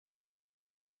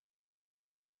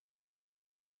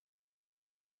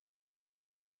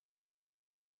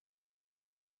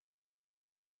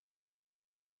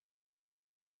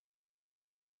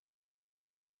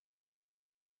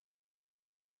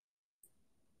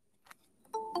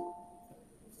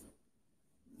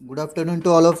Good afternoon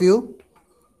to all of you.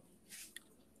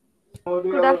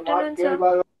 Good afternoon,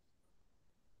 sir.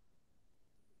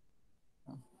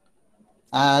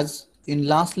 As in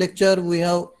last lecture, we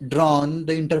have drawn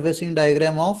the interfacing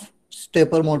diagram of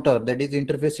stepper motor, that is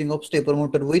interfacing of stepper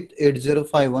motor with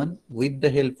 8051 with the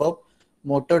help of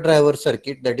motor driver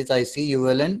circuit, that is IC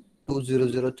ULN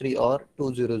 2003 or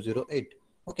 2008.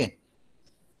 Okay.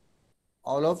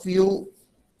 All of you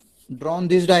drawn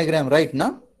this diagram right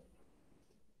now?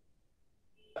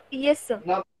 Yes, sir.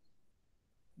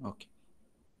 Okay.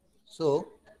 So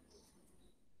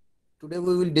today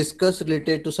we will discuss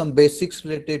related to some basics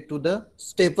related to the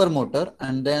stepper motor,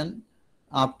 and then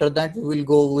after that we will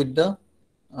go with the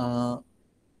uh,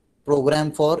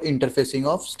 program for interfacing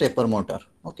of stepper motor.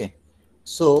 Okay.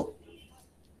 So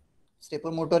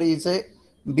stepper motor is a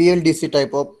BLDC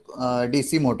type of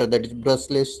DC motor, that is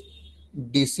brushless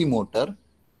DC motor,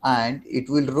 and it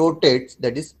will rotate,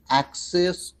 that is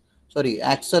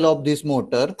axle of this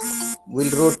motor will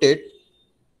rotate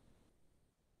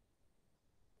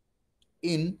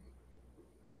in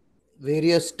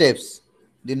various steps.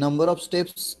 The number of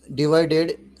steps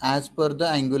divided as per the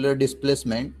angular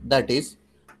displacement, that is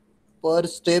per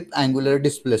step angular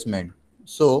displacement.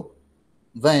 So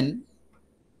when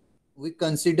we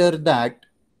consider that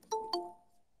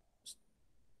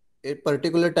a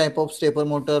particular type of stepper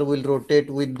motor will rotate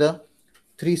with the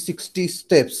 360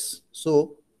 steps,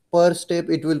 so per step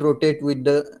it will rotate with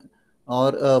the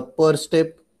or per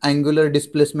step angular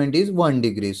displacement is 1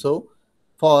 degree. So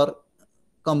for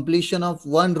completion of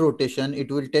one rotation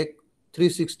it will take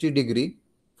 360 degree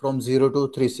from 0 to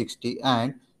 360,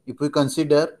 and if we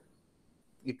consider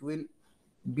it will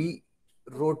be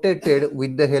rotated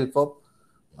with the help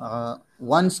of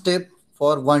one step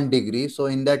for 1 degree. So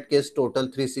in that case total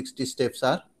 360 steps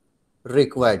are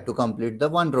required to complete the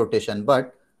one rotation.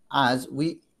 But as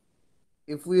we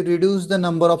if we reduce the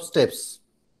number of steps,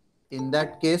 in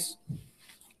that case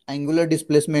angular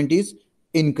displacement is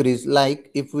increased.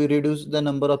 Like if we reduce the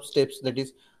number of steps, that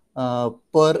is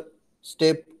per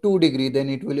step 2 degree, then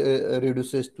it will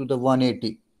reduces to the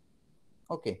 180.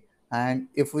 Okay. And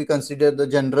if we consider the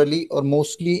generally or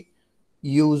mostly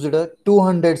used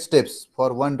 200 steps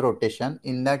for one rotation,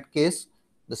 in that case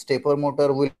the stepper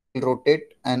motor will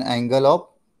rotate an angle of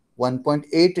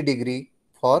 1.8 degree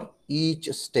for each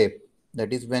step.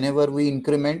 That is, whenever we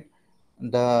increment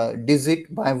the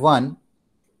digit by 1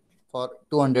 for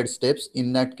 200 steps,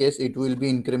 in that case it will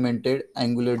be incremented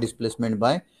angular displacement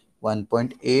by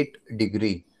 1.8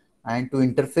 degree. And to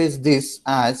interface this,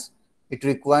 as it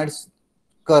requires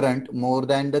current more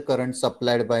than the current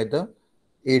supplied by the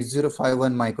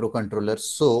 8051 microcontroller,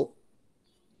 so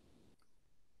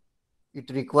it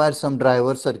requires some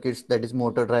driver circuits, that is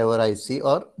motor driver IC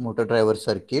or motor driver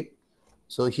circuit.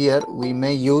 So here we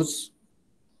may use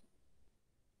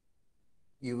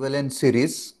ULN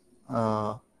series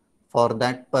for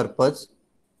that purpose.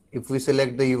 If we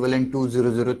select the ULN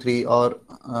 2003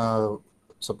 or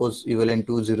suppose ULN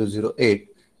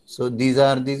 2008, so these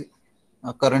are the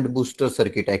current booster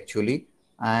circuit actually,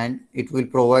 and it will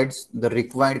provide the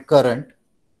required current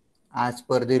as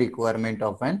per the requirement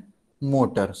of an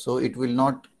motor. So it will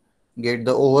not get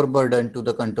the overburden to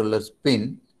the controller's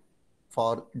pin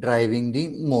for driving the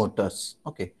motors.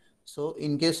 Okay. So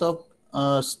in case of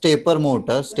stepper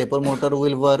motor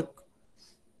will work,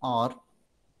 or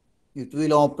it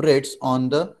will operates on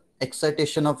the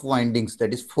excitation of windings,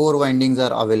 that is four windings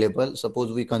are available.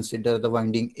 Suppose we consider the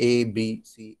winding A, B,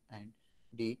 C and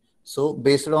D. So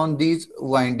based on these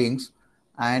windings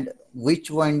and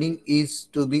which winding is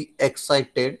to be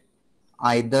excited,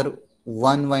 either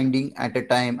one winding at a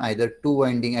time, either two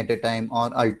winding at a time,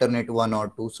 or alternate one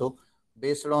or two. So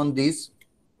based on these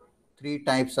three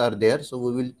types are there. So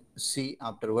we will see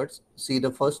afterwards. See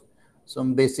the first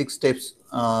some basic steps,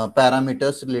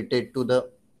 parameters related to the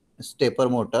stepper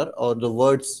motor, or the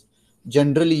words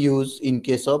generally used in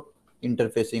case of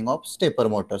interfacing of stepper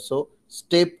motor. So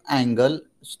step angle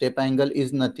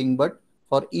is nothing but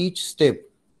for each step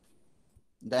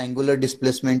the angular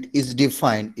displacement is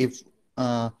defined. If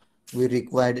we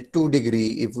required 2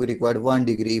 degree, if we required 1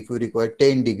 degree, if we require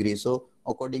 10 degree, so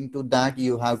according to that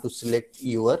you have to select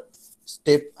your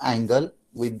step angle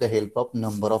with the help of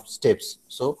number of steps.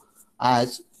 So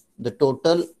as the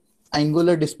total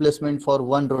angular displacement for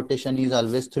one rotation is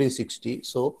always 360,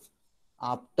 so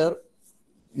after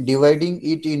dividing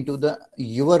it into the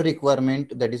your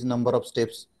requirement, that is number of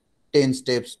steps, 10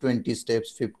 steps, 20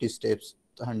 steps, 50 steps,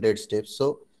 100 steps,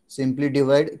 so simply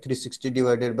divide 360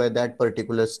 divided by that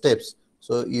particular steps,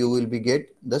 so you will be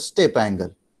get the step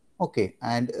angle. Okay.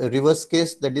 And reverse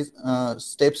case, that is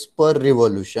steps per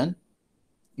revolution.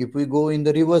 if we go in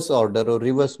the reverse order or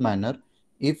reverse manner,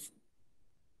 if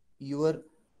your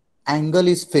angle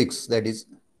is fixed, that is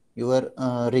your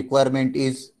requirement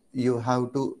is you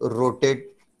have to rotate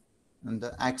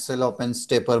the axle of an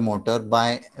stepper motor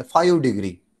by 5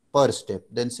 degree per step,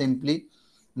 then simply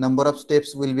number of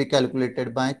steps will be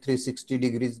calculated by 360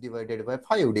 degrees divided by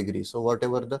 5 degrees. So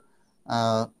whatever the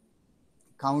uh,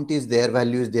 count is there,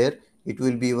 value is there, it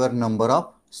will be your number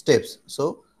of steps.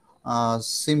 So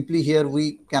simply here we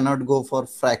cannot go for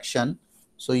fraction,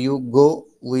 so you go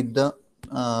with the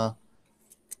uh,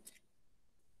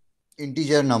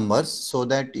 integer numbers so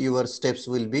that your steps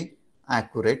will be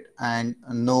accurate and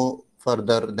no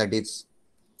further, that is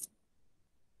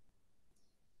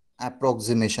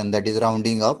approximation, that is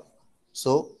rounding up.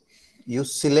 So you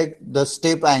select the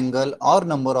step angle or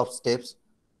number of steps.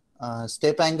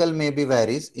 Step angle may be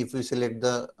varies if you select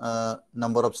the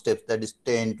number of steps, that is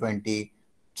 10, 20,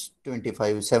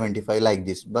 25, 75 like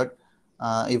this. But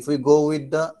if we go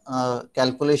with the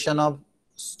calculation of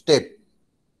step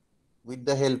with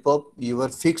the help of your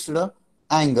fixed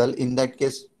angle, in that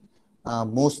case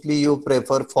mostly you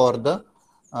prefer for the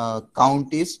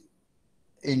count is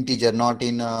integer, not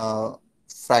in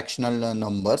fractional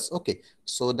numbers, okay,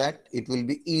 so that it will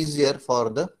be easier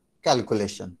for the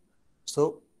calculation.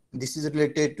 So this is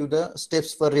related to the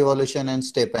steps per revolution and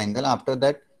step angle. After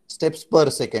that, steps per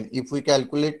second, if we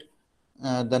calculate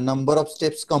the number of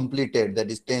steps completed, that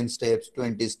is 10 steps,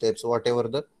 20 steps, whatever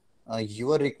the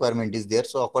your requirement is there.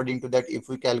 So according to that, if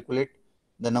we calculate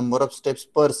the number of steps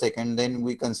per second, then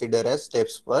we consider as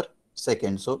steps per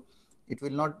second. So it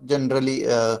will not generally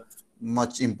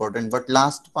much important, but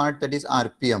last part, that is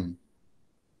RPM,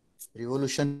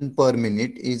 revolution per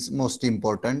minute, is most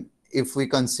important. If we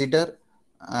consider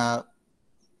uh,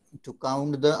 to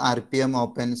count the RPM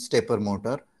of an stepper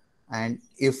motor, and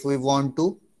if we want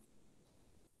to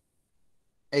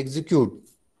execute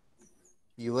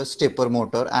your stepper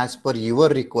motor as per your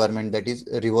requirement, that is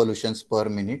revolutions per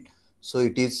minute, so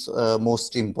it is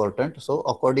most important. So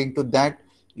according to that,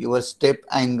 your step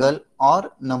angle or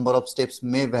number of steps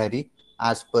may vary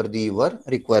as per the your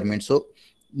requirement. So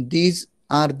these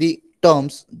are the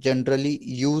terms generally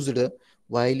used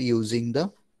while using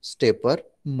the stepper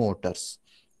motors.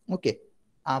 Okay,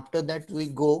 after that we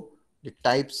go the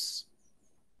types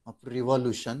of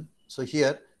revolution. So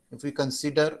here, if we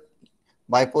consider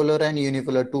bipolar and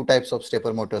unipolar, two types of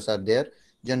stepper motors are there.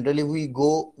 Generally we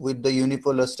go with the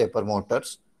unipolar stepper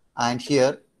motors, and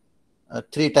here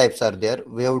three types are there: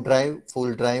 wave drive,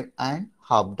 full drive, and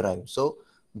half drive. So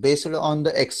based on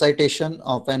the excitation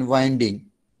of an winding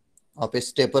of a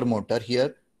stepper motor,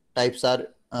 here types are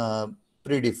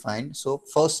predefined. So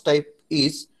first type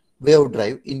is wave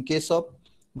drive. In case of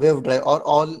wave drive or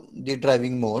all the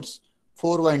driving modes,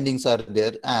 four windings are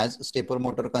there, as stepper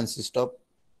motor consists of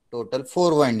total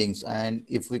four windings, and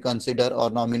if we consider or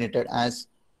nominated as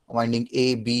winding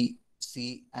A, B,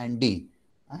 C, and D.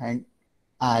 And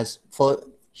as for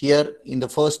here in the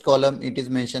first column, it is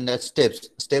mentioned that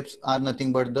steps are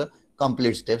nothing but the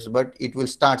complete steps, but it will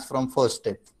start from first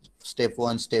step, step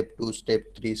 1, step 2, step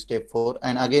 3, step 4,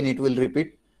 and again it will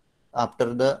repeat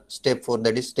after the step 4,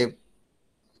 that is step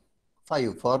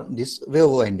 5 for this wave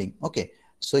winding. Okay,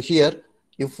 so here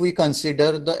if we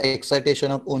consider the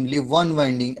excitation of only one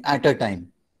winding at a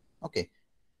time, okay,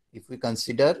 if we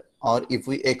consider or if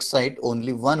we excite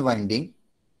only one winding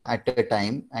at a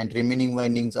time and remaining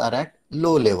windings are at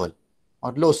low level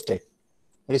or low state,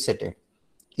 resetted,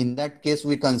 in that case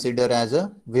we consider as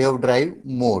a wave drive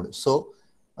mode. So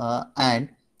and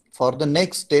for the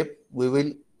next step we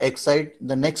will excite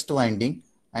the next winding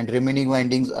and remaining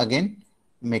windings again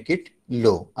make it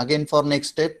low. Again for next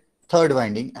step, third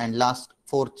winding, and last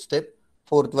fourth step,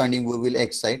 fourth winding we will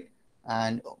excite.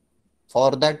 And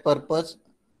for that purpose,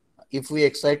 if we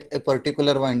excite a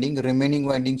particular winding, remaining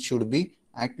windings should be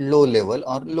at low level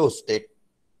or low state.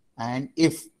 And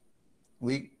if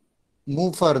we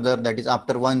move further, that is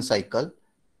after one cycle,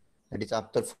 that is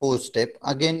after fourth step,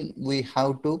 again we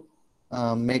have to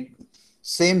make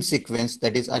same sequence,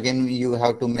 that is again you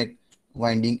have to make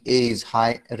winding A is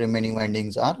high, remaining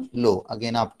windings are low.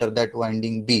 Again after that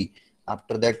winding B,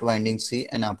 after that winding C,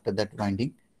 and after that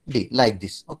winding D, like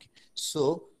this. Okay,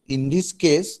 so in this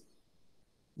case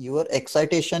your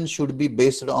excitation should be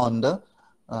based on the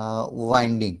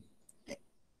winding.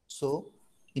 So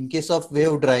in case of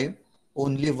wave drive,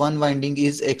 only one winding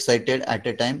is excited at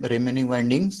a time, remaining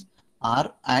windings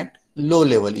are at low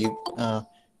level.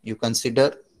 You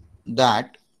consider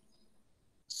that.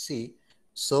 See,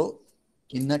 so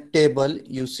in the table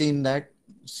you see in that,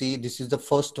 see, this is the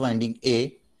first winding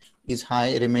A. is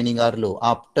high, remaining are low.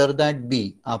 After that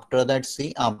B, after that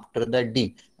C, after that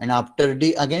D, and after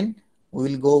D again we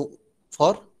will go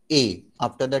for A.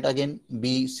 After that again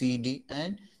B, C, D,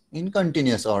 and in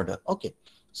continuous order. Okay.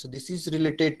 So this is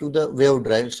related to the wave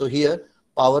drive. So here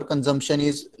power consumption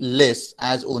is less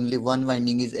as only one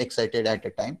winding is excited at a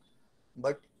time,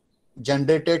 but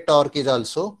generated torque is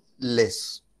also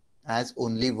less as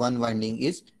only one winding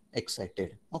is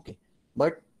excited. Okay.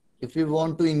 But if we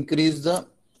want to increase the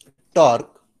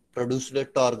torque, produce the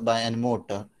torque by a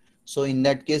motor, so in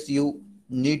that case you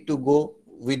need to go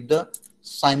with the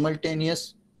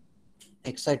simultaneous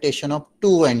excitation of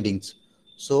two windings.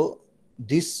 So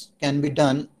this can be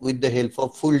done with the help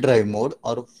of full drive mode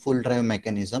or full drive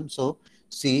mechanism. So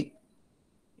see,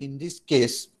 in this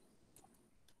case,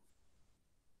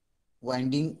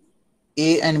 winding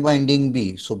A and winding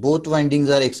B. So both windings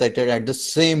are excited at the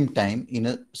same time in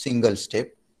a single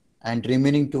step, and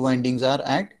remaining two windings are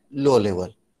at low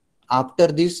level. After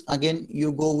this, again,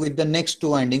 you go with the next two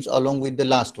windings along with the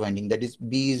last winding. That is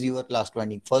B is your last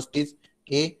winding. First is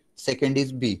A, second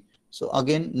is B. So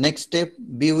again, next step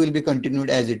B will be continued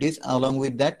as it is. Along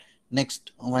with that,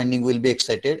 next winding will be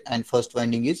excited and first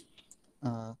winding is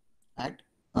uh, at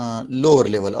lower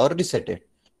level or resetted.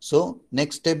 So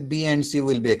next step B and C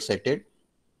will be excited.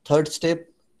 Third step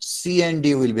C and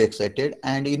D will be excited,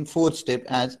 and in fourth step,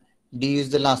 as D is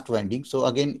the last winding, so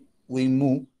again we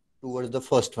move towards the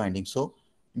first winding. So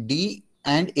D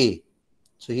and A.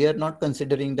 So here not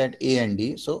considering that A and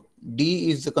D. So D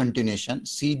is the continuation,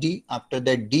 C D, after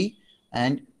that D,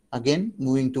 and again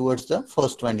moving towards the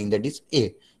first winding, that is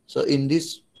A. So in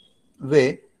this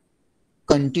way,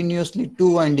 continuously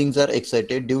two windings are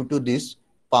excited. Due to this,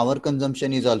 power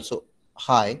consumption is also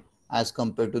high as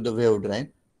compared to the wave drive,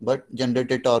 but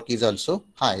generated torque is also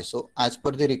high. So as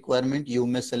per the requirement, you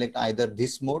may select either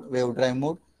this mode, wave drive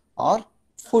mode, or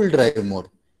full drive mode.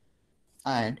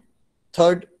 And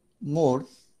third mode,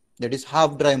 that is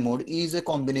half drive mode, is a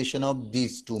combination of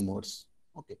these two modes.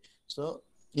 Okay. So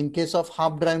in case of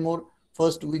half drive mode,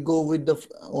 first we go with the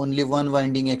only one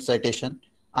winding excitation.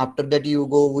 After that, you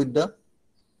go with the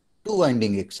two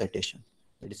winding excitation,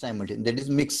 that is simultaneous, that is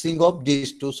mixing of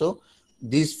these two. So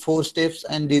these four steps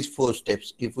and these four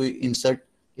steps, if we insert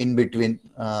in between,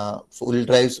 full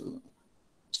drive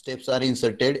steps are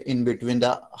inserted in between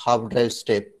the half drive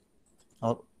step,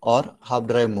 or half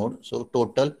drive mode. So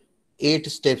total 8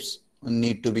 steps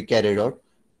need to be carried out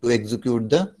to execute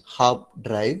the half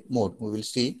drive mode. We will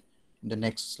see in the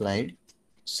next slide.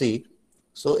 See,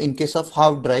 so in case of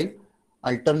half drive,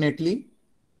 alternately,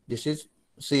 this is,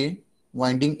 see,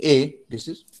 winding A, this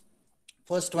is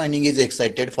first winding is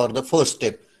excited for the first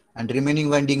step, and remaining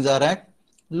windings are at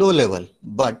low level.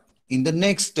 But in the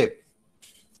next step,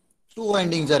 two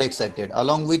windings are excited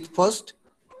along with first,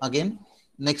 again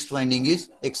next winding is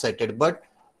excited. But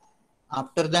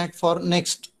after that, for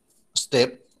next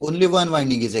step, only one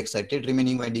winding is excited,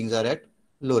 remaining windings are at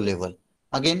low level.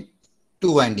 Again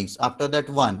two windings, after that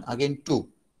one, again two,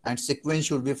 and sequence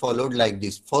should be followed like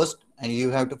this. First, and you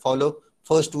have to follow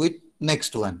first with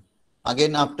next one,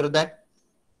 again after that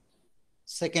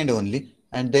second only,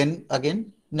 and then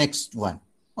again next one.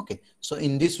 Okay, so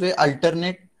in this way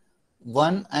alternate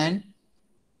one and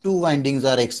two windings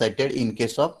are excited in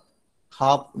case of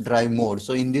half drive mode.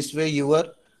 So in this way your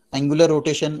angular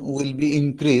rotation will be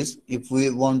increased if we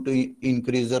want to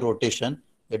increase the rotation,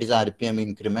 that is RPM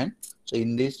increment. So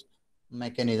in this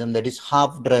mechanism, that is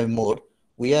half drive mode,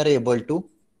 we are able to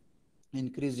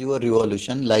increase your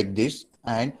revolution like this,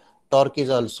 and torque is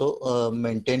also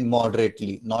maintained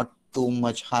moderately, not too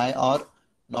much high or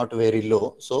not very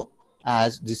low. So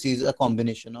as this is a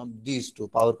combination of these two,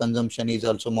 power consumption is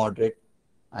also moderate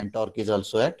and torque is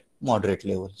also at moderate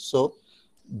level. So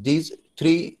these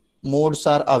three modes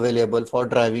are available for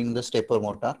driving the stepper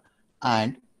motor,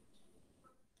 and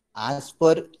as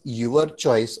per your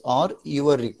choice or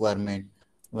your requirement,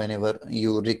 whenever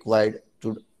you required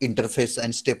to interface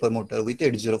and stepper motor with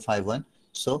 8051,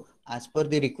 so as per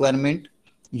the requirement,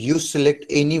 you select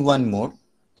any one mode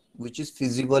which is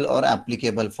feasible or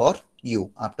applicable for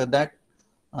you. After that,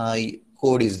 uh,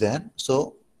 code is there.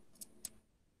 So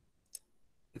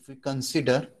if we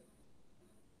consider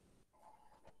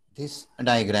this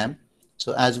diagram,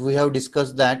 so as we have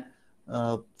discussed that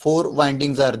four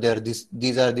windings are there,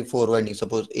 these are the four windings,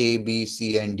 suppose A, B,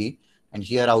 C and D, and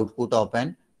here output of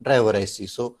an driver IC.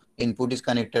 So input is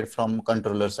connected from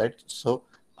controller side, so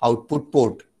output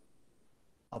port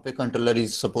of a controller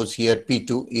is, suppose here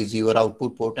P2 is your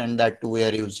output port, and that too we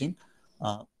are using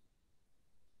uh,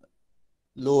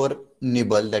 lower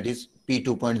nibble, that is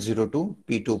P2.0 to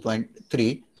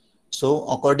P2.3, So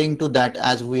according to that,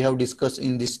 as we have discussed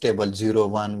in this table, 0,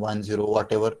 1, 1, 0,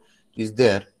 whatever is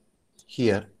there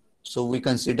here. So we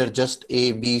consider just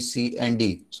A, B, C, and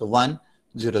D. So 1,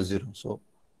 0, 0. So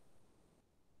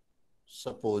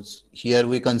suppose here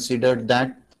we considered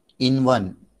that in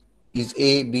 1 is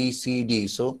A, B, C, D.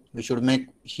 So we should make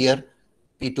here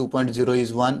P 2.0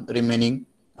 is 1, remaining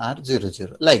are 0,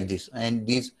 0, like this. And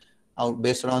these out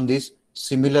based on this,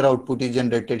 similar output is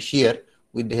generated here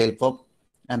with the help of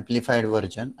amplified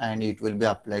version, and it will be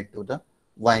applied to the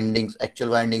windings.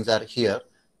 Actual windings are here.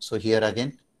 So here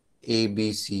again A,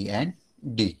 B, C, and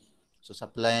D. So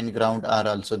supply and ground are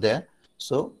also there.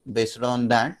 So based on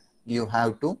that, you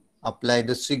have to apply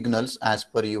the signals as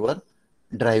per your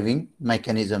driving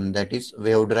mechanism, that is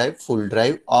wave drive, full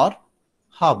drive, or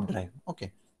half drive.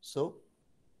 Okay. So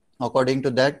according to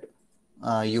that,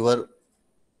 your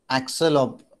axle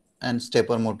of and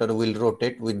stepper motor will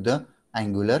rotate with the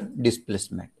angular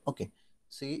displacement. Okay.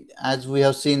 See, as we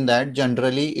have seen that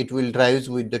generally it will drives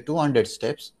with the 200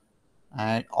 steps,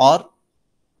 and or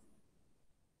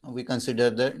we consider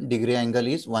the degree angle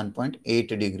is 1.8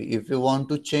 degree. If you want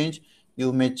to change,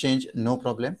 you may change, no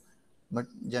problem. But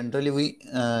generally we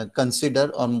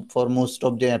consider on for most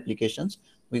of the applications,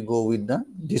 we go with the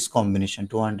this combination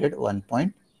 200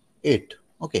 1.8.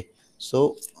 Okay.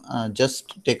 So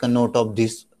just take a note of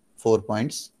these 4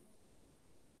 points.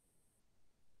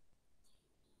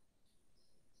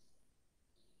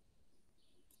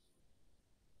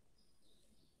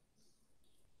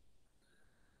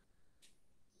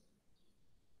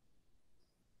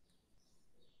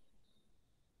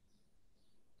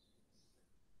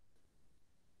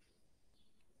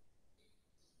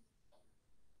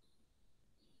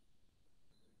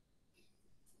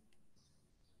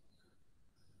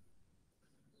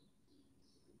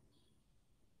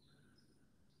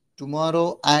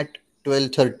 Tomorrow at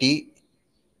 12:30,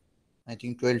 I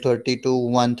think 12:30 to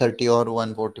 1:30 or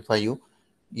 1:45,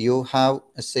 you have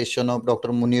a session of Dr.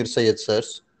 Munir Sayed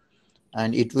sirs,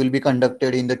 and it will be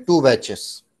conducted in the two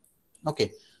batches.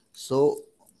 Okay. So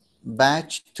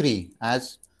batch 3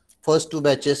 as first two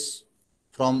batches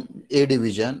from A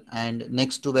division and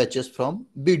next two batches from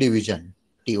B division,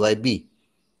 TYB.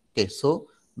 Okay. So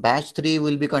batch 3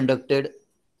 will be conducted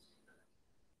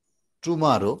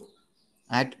tomorrow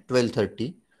at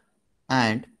 12:30,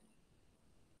 and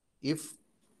if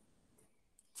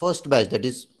first batch, that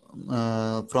is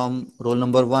from roll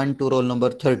number 1 to roll number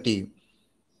 30,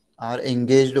 are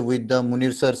engaged with the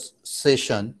Munir sir's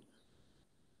session,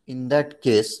 in that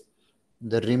case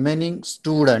the remaining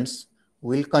students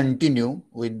will continue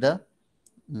with the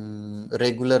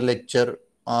regular lecture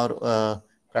or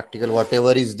practical,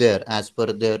 whatever is there as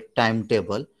per their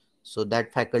timetable. So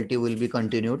that faculty will be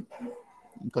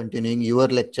continuing your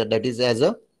lecture, that is as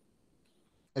a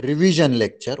revision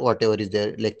lecture, whatever is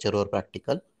their lecture or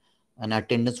practical, and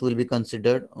attendance will be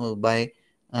considered by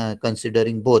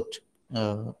considering both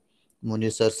uh,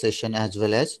 Munir sir session as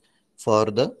well as for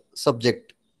the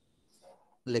subject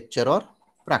lecture or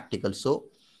practical. So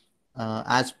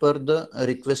as per the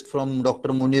request from Dr.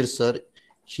 Munir sir,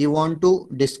 he want to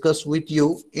discuss with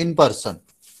you in person.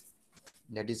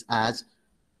 That is as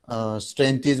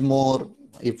strength is more.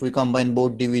 If we combine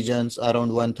both divisions,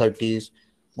 around 130s,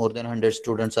 more than 100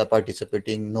 students are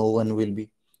participating. No one will be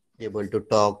able to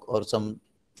talk, or some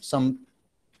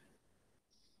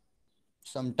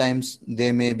sometimes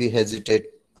they may be hesitate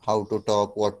how to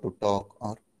talk, what to talk,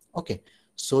 or okay.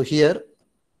 So here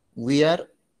we are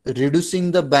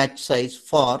reducing the batch size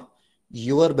for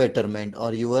your betterment,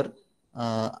 or your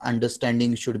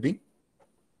understanding should be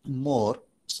more.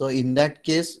 So in that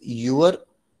case, your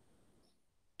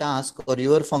task or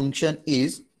your function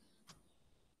is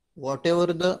whatever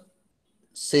the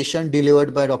session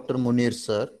delivered by Dr. Munir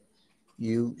sir,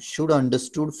 you should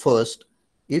understood first.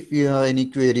 If you have any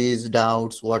queries,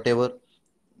 doubts, whatever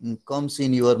comes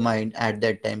in your mind at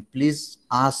that time, please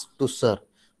ask to sir.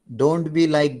 Don't be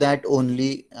like that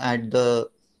only at the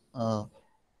uh,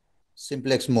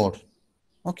 simplex mode.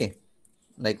 Okay.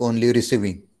 Like only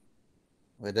receiving.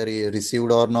 Whether he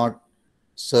received or not,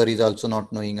 sir is also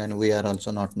not knowing, and we are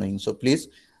also not knowing. So please,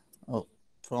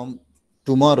 from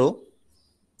tomorrow,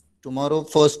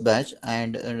 first batch,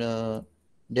 and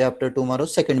day after tomorrow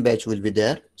second batch will be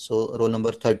there. So roll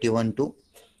number 31 to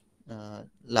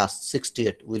last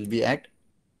 68 will be at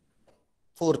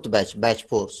fourth batch, batch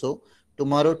 4. So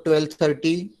tomorrow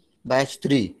 12:30, batch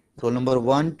 3, roll number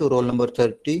 1 to roll number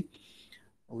 30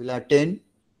 will attend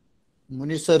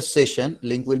Munir sir session.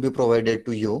 Link will be provided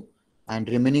to you, and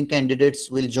remaining candidates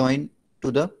will join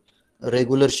to the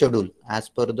regular schedule as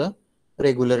per the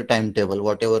regular timetable,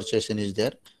 whatever session is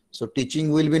there. So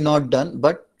teaching will be not done,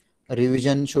 but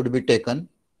revision should be taken.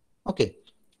 Okay.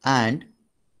 And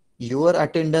your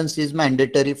attendance is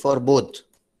mandatory for both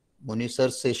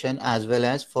Munir session as well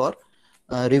as for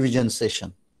revision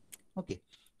session. Okay.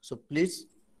 So please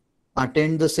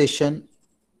attend the session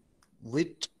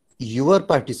with your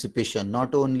participation,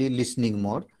 not only listening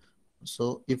mode.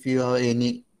 So if you have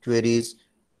any queries,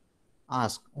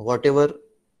 ask whatever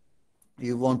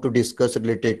you want to discuss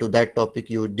related to that topic,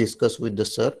 you discuss with the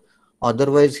sir.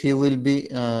 Otherwise, he will be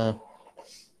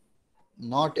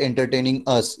not entertaining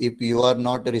us if you are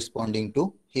not responding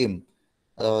to him.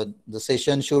 The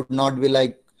session should not be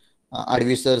like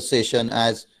advisor session,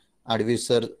 as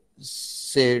advisor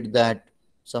said that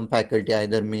some faculty,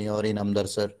 either me or Inamdar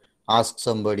sir, ask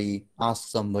somebody.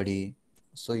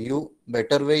 So you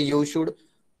better way you should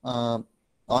uh,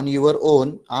 on your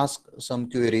own ask some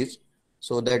queries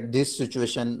so that this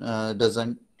situation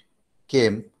doesn't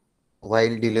came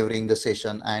while delivering the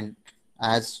session. And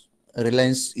as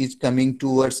Reliance is coming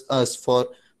towards us for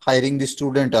hiring the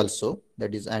student also,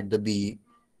 that is at the BE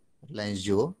Reliance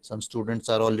Jio. Some students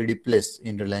are already placed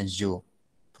in Reliance Jio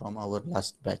from our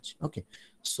last batch. Okay.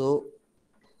 So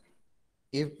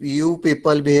if you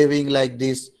people behaving like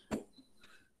this,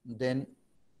 then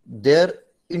their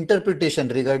interpretation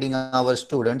regarding our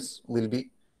students will be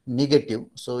negative.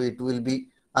 So it will be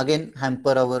again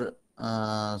hamper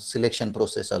our selection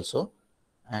process also.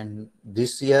 And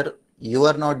this year you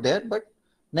are not there, but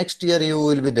next year you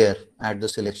will be there at the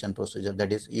selection procedure.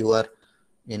 That is, you are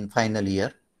in final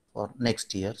year for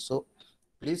next year. So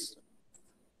please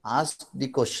ask the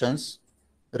questions,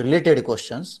 related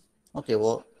questions. Okay,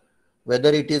 well, whether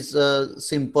it is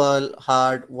simple,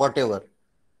 hard, whatever,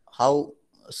 how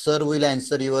sir will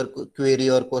answer your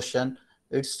query or question,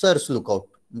 it's sir's lookout.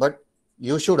 But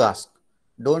you should ask.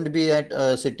 Don't be at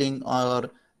sitting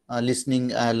or listening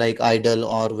like idle,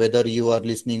 or whether you are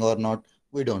listening or not,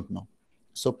 we don't know.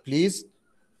 So please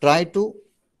try to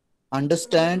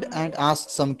understand and ask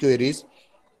some queries.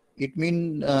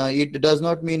 It does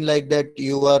not mean like that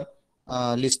you are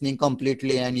listening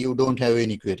completely and you don't have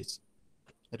any queries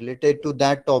related to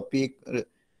that topic.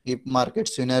 If market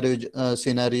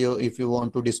scenario, if you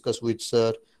want to discuss with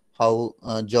sir, how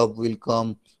job will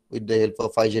come with the help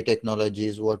of 5G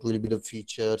technologies, what will be the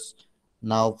features.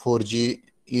 Now 4G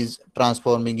is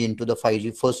transforming into the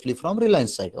 5G, firstly from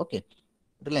Reliance side. Okay,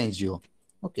 Reliance Jio.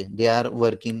 Okay, they are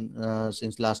working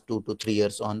since last 2 to 3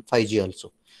 years on 5G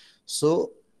also.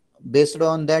 So based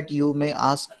on that, you may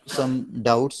ask some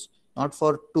doubts, not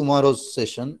for tomorrow's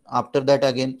session. After that,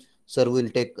 again, sir will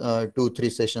take 2 3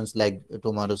 sessions like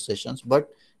tomorrow's sessions. But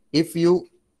if you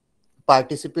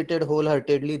participated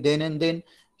wholeheartedly, then and then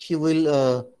he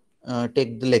will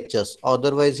take the lectures.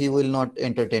 Otherwise, he will not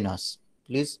entertain us.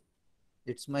 Please,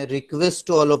 it's my request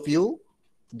to all of you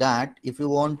that if you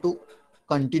want to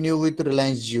continue with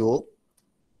Reliance Jio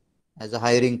as a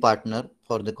hiring partner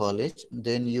for the college,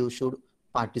 then you should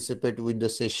participate with the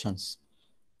sessions.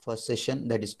 First session,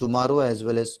 that is tomorrow, as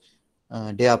well as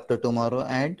day after tomorrow,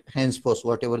 and henceforth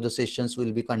whatever the sessions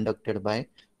will be conducted by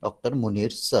Dr.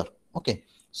 Munir sir. Okay,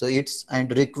 so it's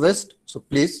and request. So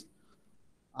please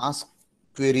ask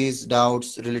queries,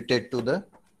 doubts related to the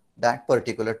that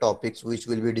particular topics which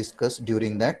will be discussed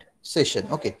during that session.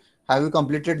 Okay, have you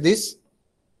completed this?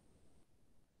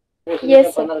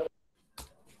 Yes, sir.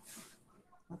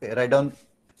 Okay, write down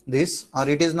this, or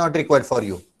it is not required for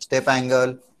you. Step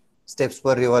angle, steps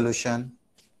per revolution.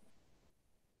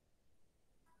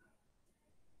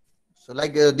 So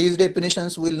like these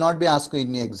definitions will not be asked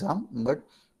in the exam, but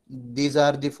these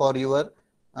are the for your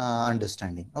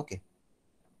understanding. Okay.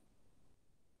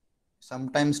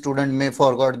 Sometimes student may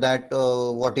forgot that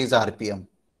what is RPM.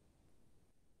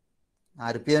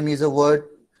 RPM is a word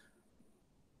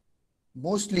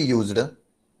mostly used in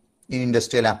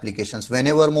industrial applications.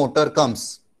 Whenever motor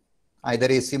comes, either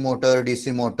AC motor,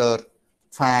 DC motor,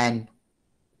 fan,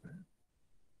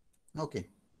 okay,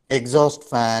 exhaust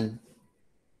fan,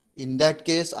 in that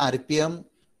case, RPM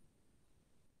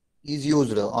is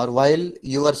used. Or while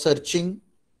you are searching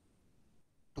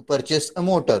to purchase a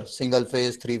motor, single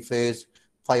phase, 3 phase,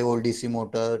 5 volt DC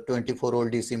motor, 24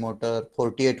 volt DC motor,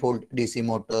 48 volt DC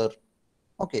motor.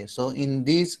 Okay, so in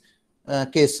these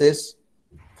cases,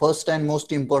 first and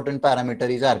most important parameter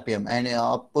is RPM, and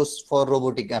of course for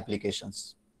robotic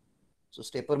applications. So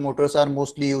stepper motors are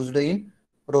mostly used in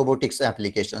robotics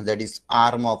applications, that is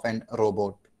arm of an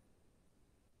robot.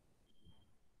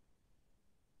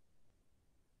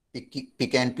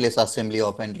 Pick and place assembly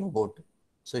of an robot.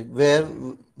 So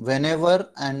whenever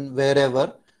and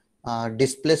wherever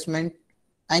displacement,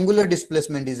 angular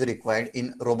displacement is required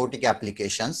in robotic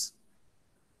applications,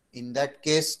 in that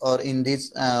case, or in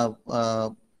this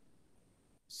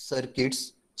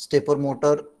circuits, stepper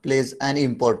motor plays an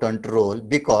important role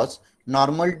because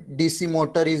normal DC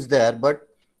motor is there, but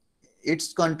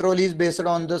its control is based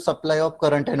on the supply of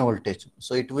current and voltage.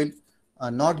 So it will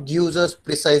not gives us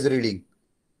precise reading.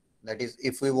 That is,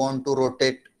 if we want to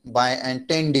rotate by an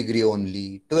 10 degree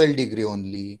only, 12 degree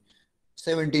only,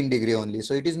 17 degree only.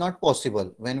 So it is not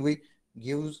possible. When we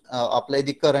apply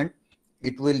the current,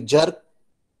 it will jerk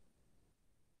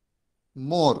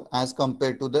more as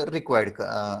compared to the required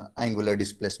angular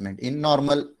displacement in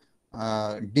normal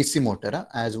DC motor,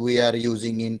 as we are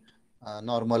using in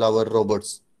normal our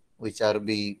robots, which are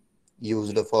be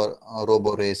used for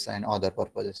robo race and other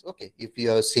purposes. Okay, if you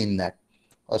have seen that,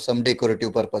 or some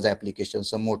decorative purpose applications,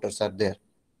 some motors are there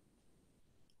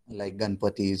like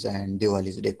Ganpatis and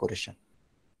Diwali's decoration,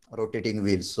 rotating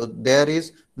wheels. So there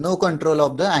is no control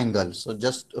of the angle. So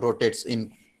just rotates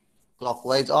in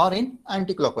clockwise or in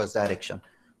anti-clockwise direction.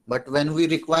 But when we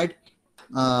required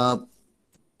uh,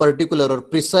 particular or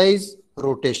precise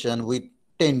rotation with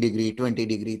 10 degree, 20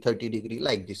 degree, 30 degree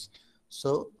like this.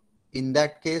 So in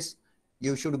that case,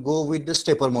 you should go with the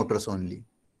stepper motors only.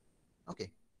 Okay.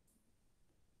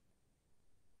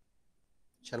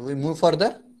 Shall we move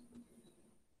further?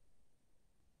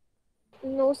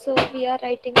 No, sir. We are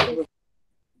writing this.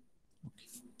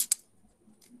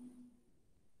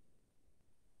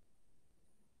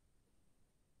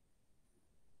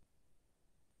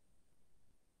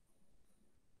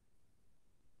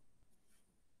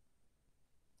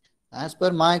 As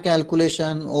per my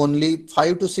calculation, only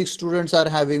 5 to 6 students are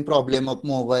having problem of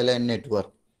mobile and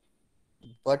network.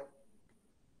 But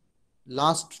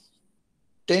last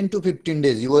 10 to 15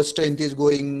 days, your strength is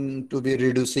going to be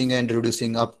reducing and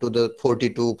reducing up to the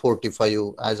 42,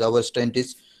 45, as our strength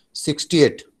is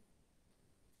 68.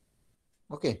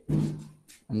 Okay.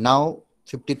 Now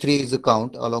 53 is the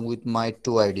count along with my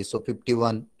two IDs. So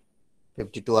 51,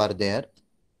 52 are there.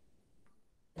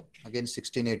 Again,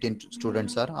 16, 18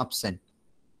 students are absent.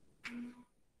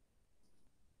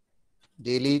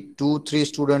 Daily 2, 3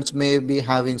 students may be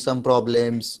having some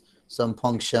problems, some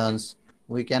functions.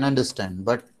 We can understand,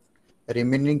 but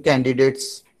remaining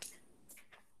candidates,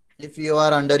 if you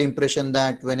are under impression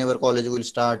that whenever college will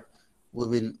start, we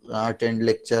will attend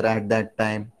lecture at that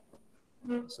time.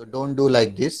 So don't do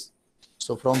like this.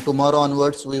 So from tomorrow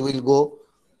onwards, we will go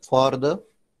for the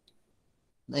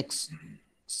next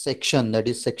section, that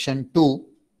is section 2,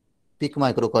 PIC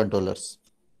microcontrollers.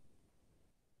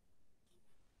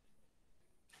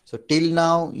 So till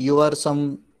now, you are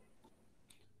some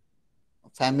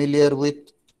familiar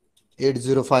with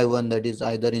 8051, that is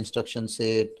either instruction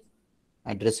set,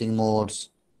 addressing modes,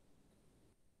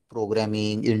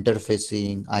 programming,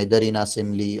 interfacing, either in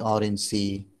assembly or in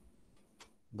C.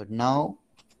 But now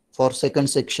for second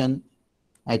section,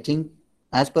 I think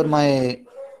as per my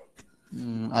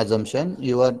assumption,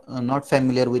 you are not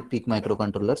familiar with PIC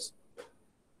microcontrollers.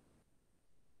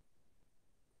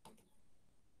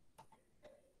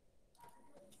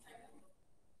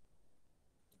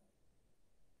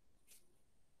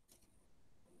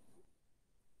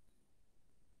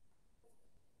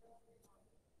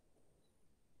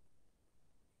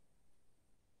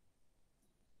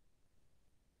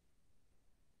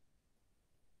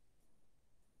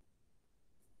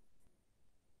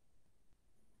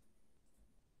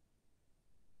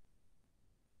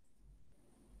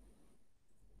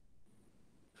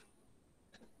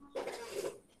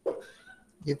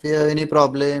 If you have any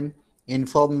problem,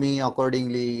 inform me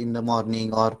accordingly in the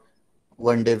morning or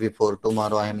one day before.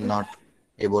 Tomorrow I am not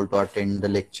able to attend the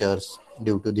lectures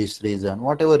due to this reason,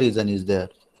 whatever reason is there.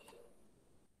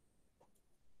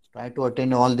 Try to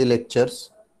attend all the lectures,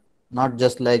 not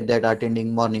just like that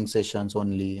attending morning sessions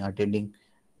only, attending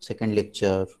second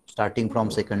lecture, starting from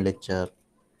second lecture.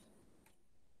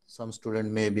 Some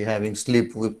student may be having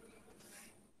sleep with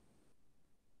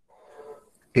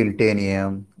till 10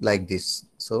 a.m. like this.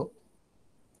 So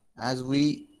as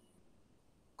we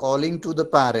calling to the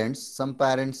parents, some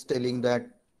parents telling that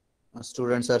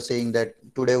students are saying that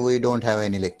today we don't have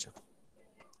any lecture.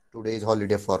 Today is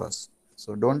holiday for us.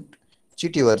 So don't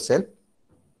cheat yourself.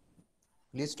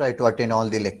 Please try to attend all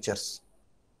the lectures.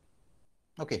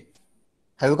 Okay.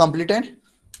 Have you completed?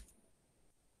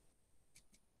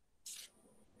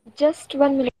 Just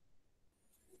 1 minute.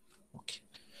 Okay.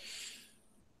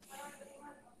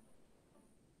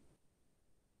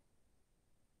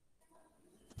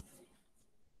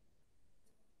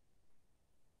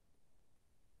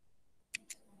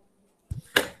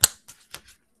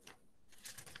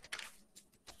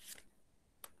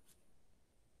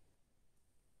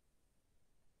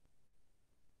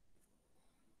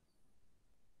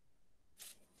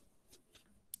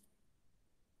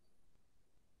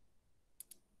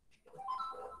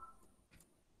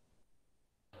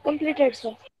 Completed,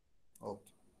 sir.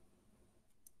 Okay.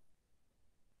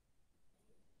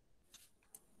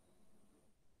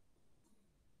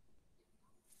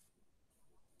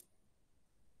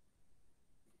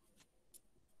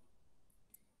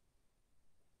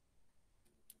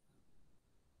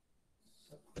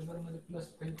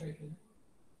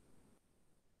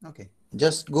 Okay.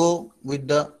 Just go with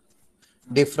the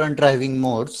different driving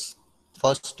modes.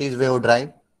 First is wave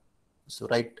drive. So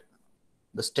write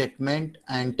the statement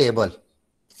and table.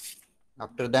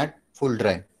 After that, full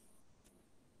drive.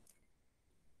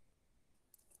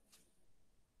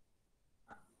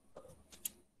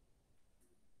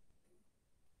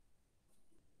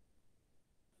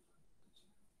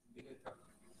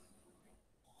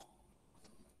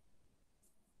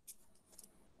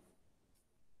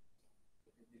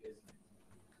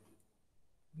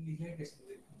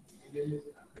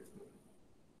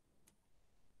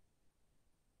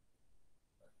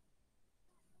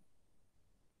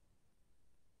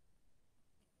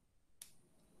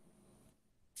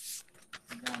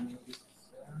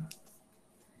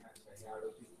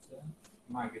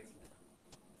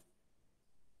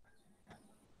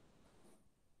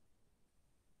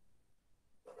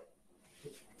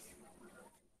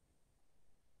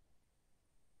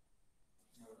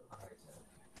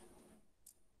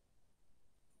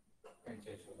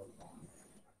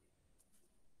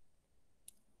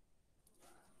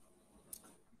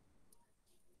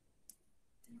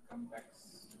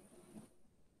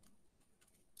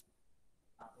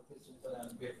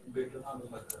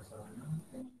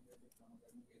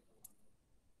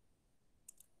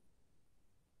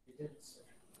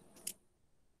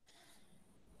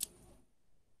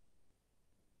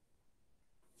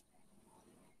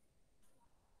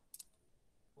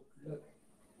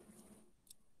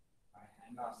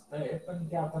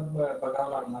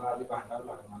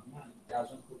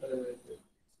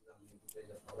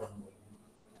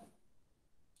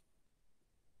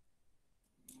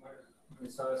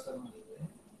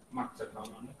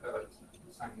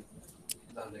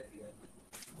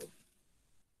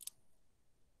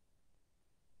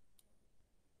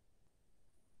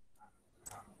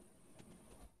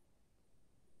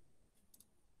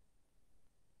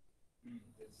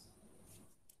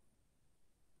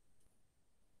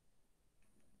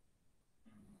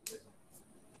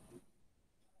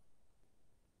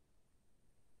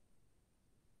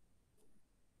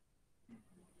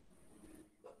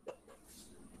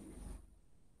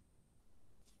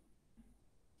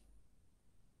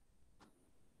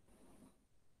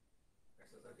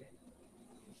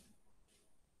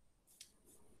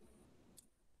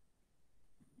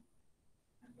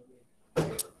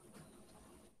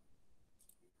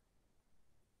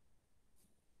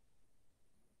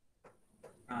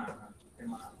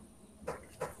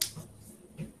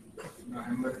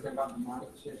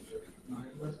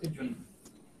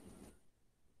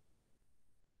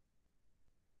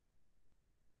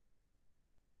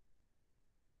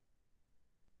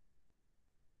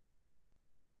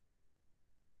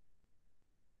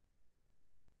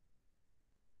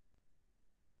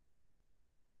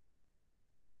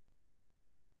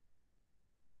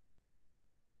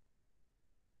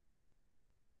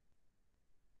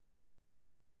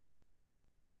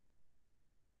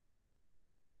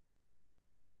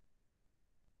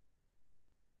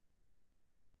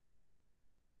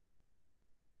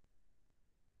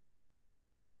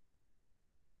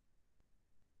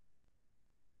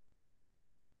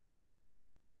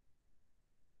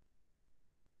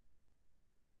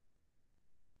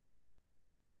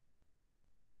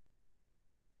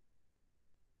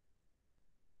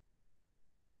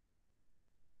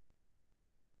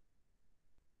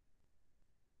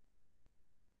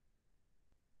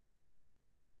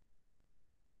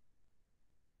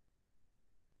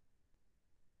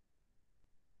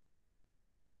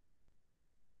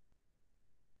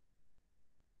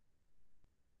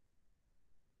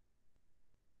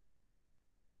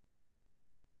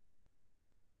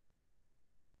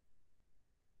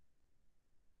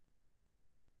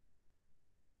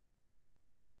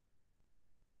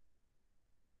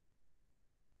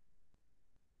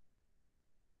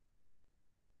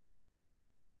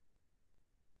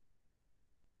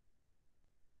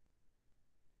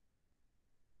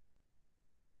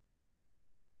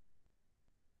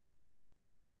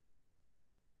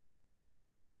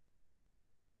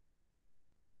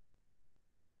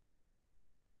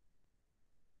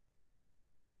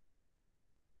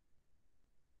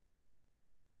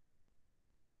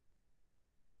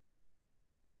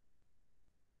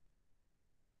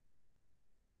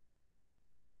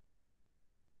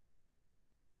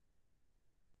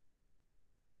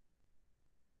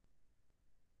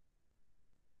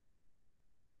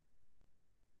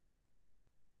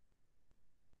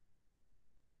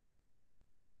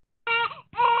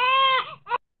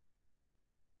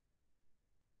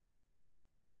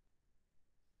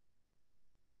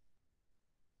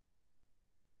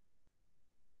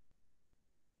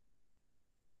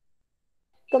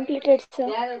 Completed, sir.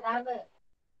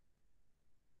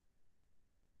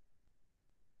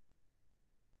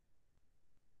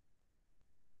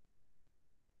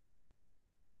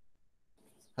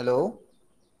 Hello.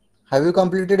 Have you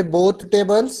completed both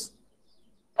tables?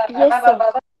 Yes,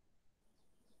 sir.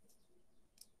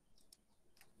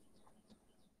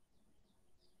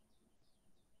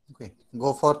 Okay.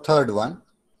 Go for third one.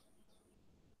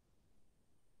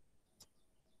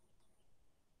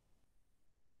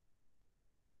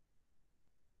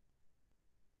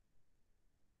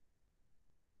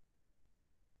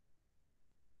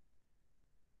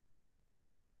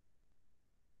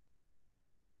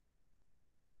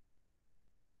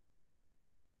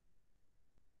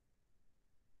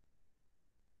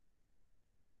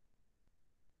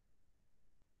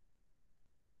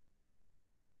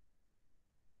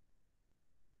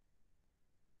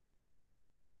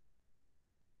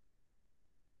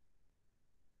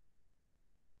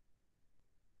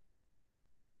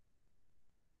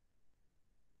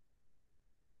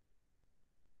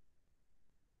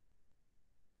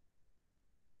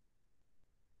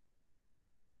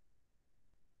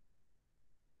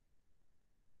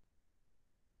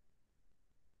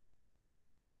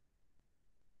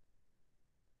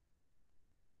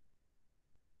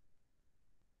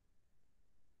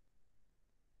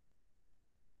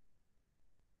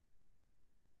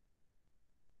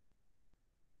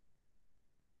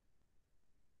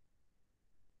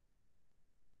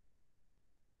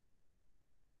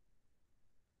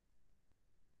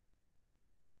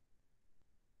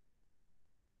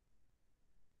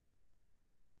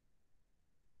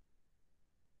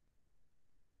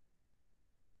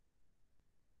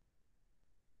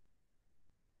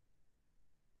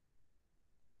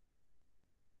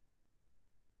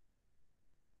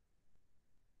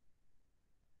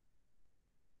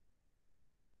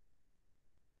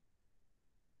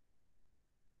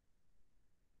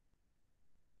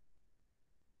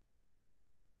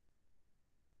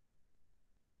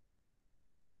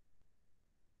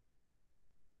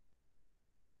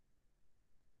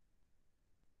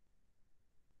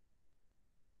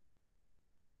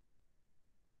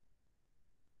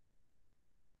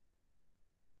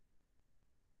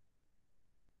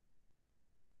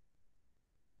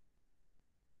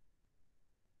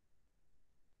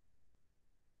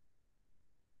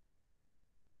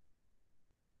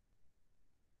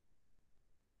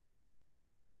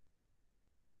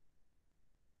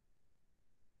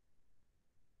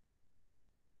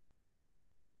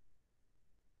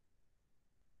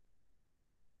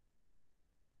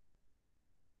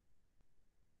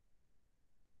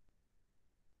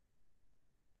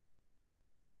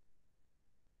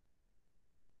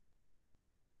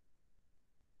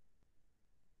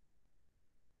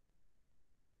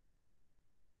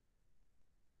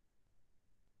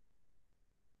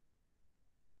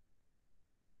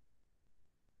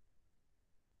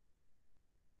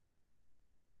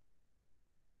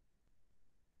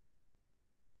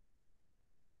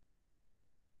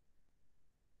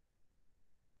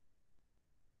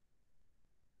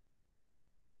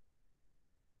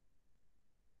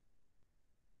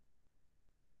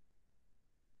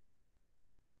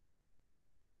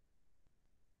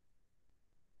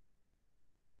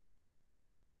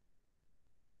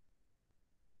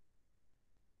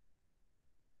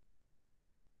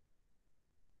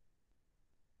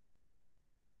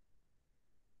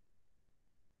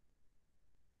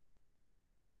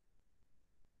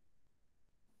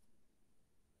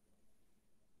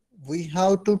 We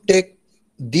have to take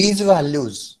these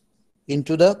values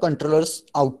into the controller's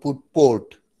output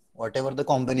port, whatever the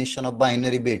combination of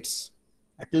binary bits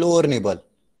at lower nibble.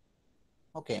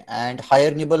 Okay, and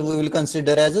higher nibble we will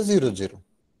consider as a 0,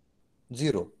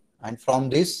 0. And from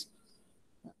this,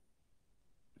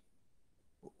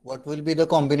 what will be the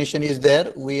combination is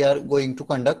there, we are going to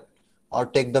conduct or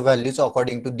take the values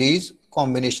according to these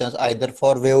combinations, either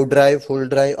for wave drive, full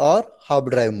drive, or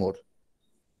hub drive mode.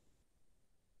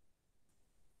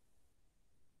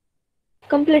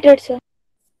 Completed, sir.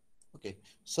 Okay,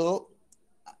 so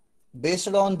based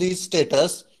on this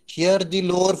status, here the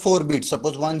lower 4 bits,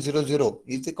 suppose 100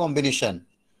 is the combination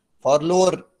for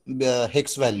lower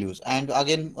hex values, and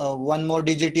again one more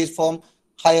digit is from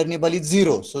higher nibble is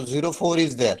 0, so 04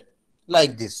 is there,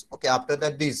 like this. Okay, after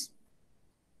that this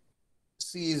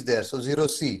C is there, so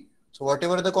 0C. So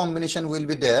whatever the combination will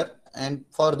be there, and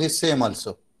for this same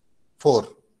also 4,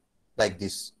 like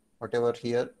this. Whatever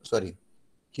here, sorry,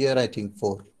 here I think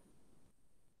 4,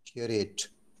 here 8,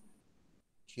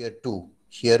 here 2,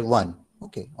 here 1.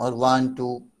 Okay, or 1,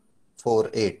 2, 4,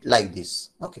 8, like this.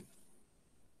 Okay,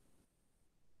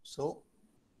 so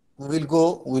we will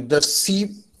go with the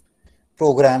C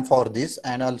program for this,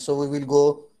 and also we will go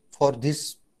for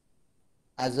this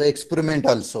as an experiment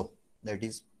also, that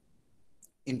is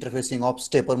interfacing of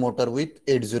stepper motor with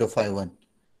 8051.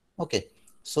 Okay,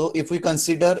 so if we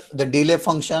consider the delay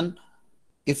function,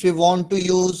 if you want to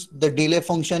use the delay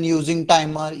function using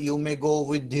timer, you may go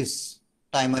with this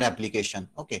timer application.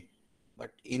 Okay,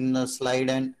 but in the slide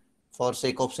and for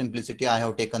sake of simplicity, I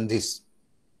have taken this.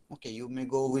 Okay, you may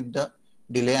go with the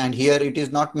delay, and here it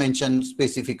is not mentioned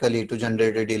specifically to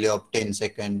generate a delay of 10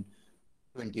 second,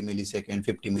 20 millisecond,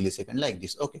 50 millisecond, like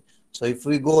this. Okay, so if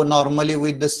we go normally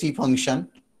with the C function,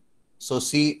 so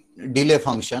C delay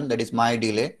function, that is my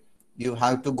delay, you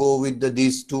have to go with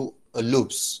these two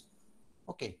loops.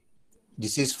 Okay,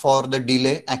 this is for the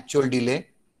delay, actual delay,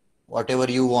 whatever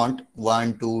you want,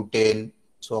 1, 2, 10.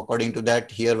 So according to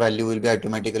that, here value will be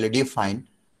automatically defined,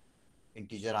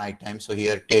 integer I time. So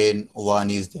here 10,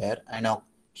 1 is there, and now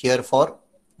here for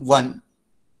 1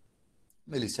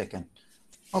 millisecond.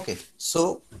 Okay,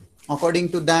 so according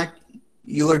to that,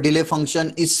 your delay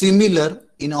function is similar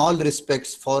in all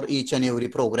respects for each and every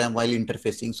program while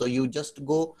interfacing. So you just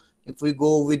go, if we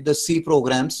go with the C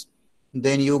programs,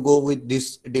 then you go with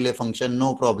this delay function,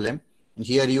 no problem. And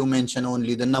here you mention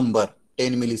only the number,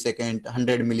 10 millisecond,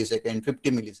 100 millisecond,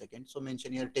 50 millisecond. So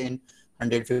mention here 10,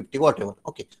 150, whatever.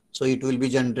 Okay, so it will be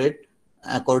generated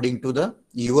according to the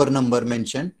your number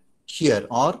mentioned here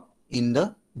or in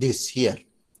the this here.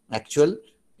 Actual,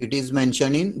 it is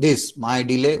mentioned in this, my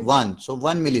delay 1. So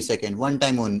 1 millisecond, one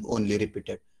time only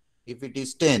repeated. If it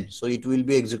is 10, so it will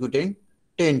be executing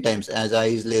 10 times as I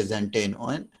is less than 10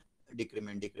 on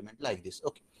decrement like this.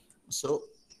 Okay, so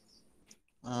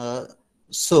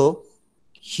so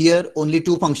here only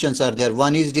two functions are there.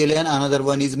 One is delay and another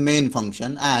one is main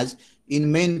function. As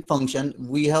in main function,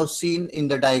 we have seen in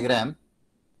the diagram,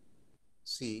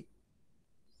 see,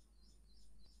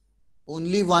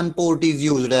 only one port is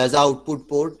used as output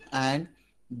port, and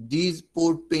these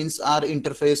port pins are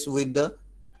interfaced with the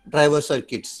driver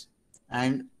circuits,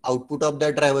 and output of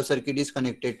that driver circuit is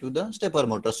connected to the stepper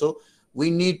motor. So we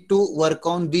need to work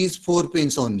on these 4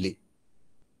 pins only.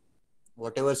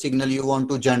 Whatever signal you want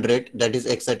to generate, that is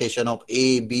excitation of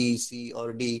A, B, C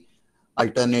or D,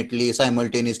 alternately,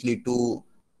 simultaneously to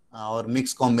or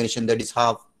mixed combination, that is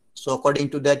half. So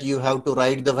according to that, you have to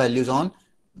write the values on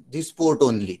this port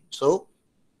only. So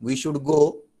we should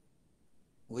go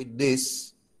with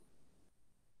this.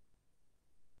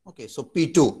 Okay, so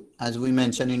P2, as we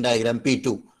mentioned in diagram,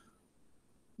 P2,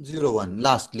 0, 1.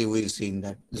 Lastly, we've seen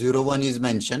that 0, 1 is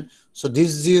mentioned. So this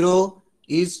 0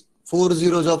 is 4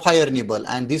 zeros of higher nibble,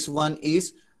 and this one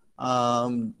is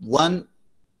 1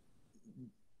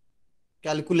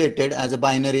 calculated as a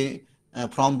binary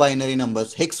from binary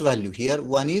numbers, hex value. Here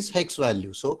 1 is hex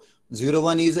value. So 0,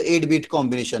 1 is 8-bit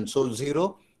combination. So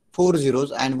 0, 4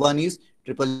 zeros, and 1 is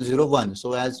 0001.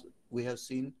 So as we have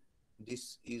seen,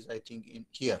 this is, I think, in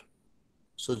here.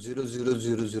 So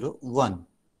 00001.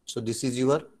 So this is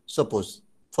your, suppose,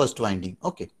 first winding.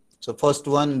 Okay, so first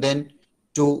one, then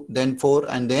 2, then 4,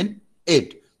 and then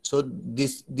 8. So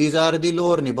these are the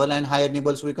lower nibble, and higher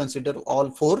nibbles we consider all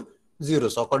 4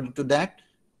 zeros. According to that,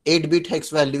 8-bit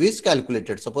hex value is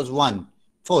calculated. Suppose 1,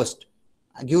 first,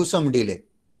 give some delay.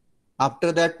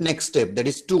 After that, next step, that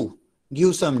is 2,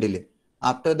 give some delay.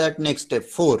 After that, next step,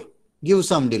 4, give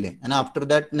some delay. And after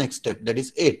that, next step, that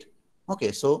is 8.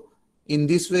 Okay, so in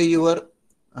this way, your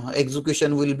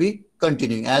execution will be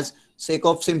continuing. As sake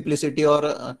of simplicity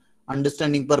or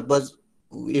understanding purpose,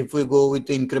 if we go with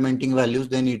incrementing values,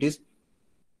 then it is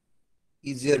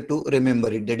easier to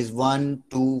remember it. That is 1,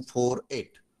 2, 4,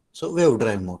 8. So wave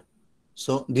drive mode.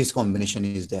 So this combination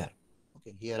is there.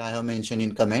 Okay, here I have mentioned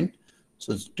in comment.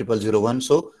 So 0001.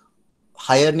 So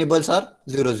higher nibbles are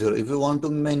 00. If you want to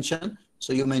mention,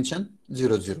 so you mention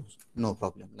 00. No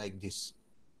problem, like this.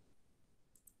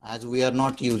 As we are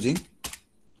not using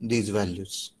these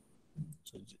values,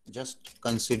 so just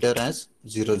consider as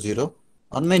 00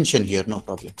 or mention here, no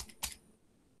problem,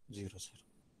 00.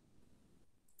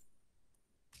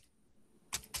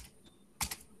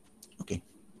 Okay,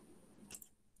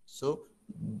 so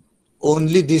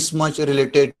only this much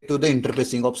related to the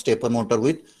interfacing of stepper motor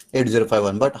with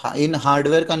 8051. But in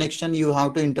hardware connection, you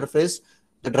have to interface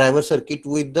the driver circuit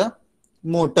with the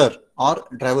motor or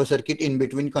driver circuit in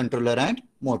between controller and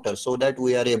motor, so that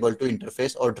we are able to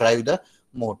interface or drive the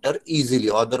motor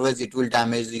easily. Otherwise, it will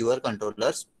damage your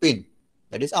controller's pin,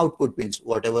 that is output pins,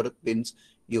 whatever pins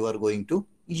you are going to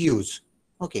use.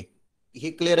 Okay,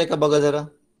 hey clear आहे का बघा जरा.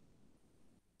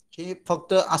 हे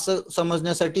फक्त असं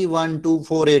समजण्यासाठी 1, 2,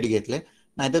 4, 8 घेतले,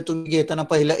 नाहीतर तुम्ही घेताना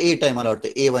पहिला 8 आहे मला वाटतं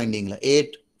ए वाइंडिंगला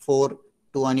 8, 4,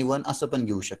 2 आणि 1 असं पण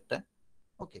घेऊ शकता.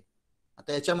 ओके,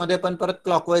 आता याच्यामध्ये पण परत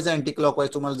क्लॉकवाईज अँटी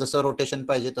क्लॉकवाईज तुम्हाला जसं रोटेशन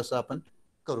पाहिजे तसं आपण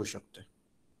करू शकतो.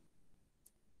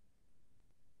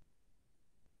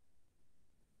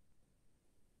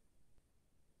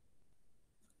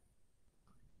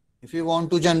 If you want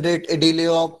to generate a delay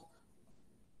of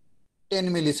 10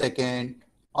 millisecond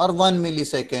or 1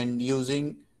 millisecond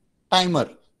using timer,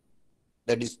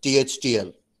 that is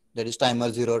THTL, that is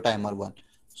timer 0, timer 1.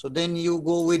 So then you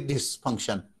go with this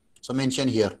function. So mention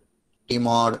here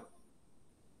tmod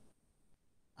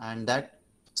and that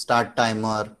start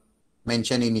timer,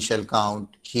 mention initial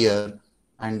count here,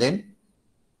 and then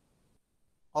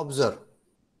observe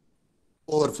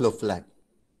overflow flag.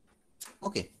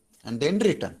 Okay, and then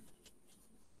return.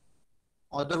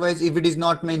 Otherwise, if it is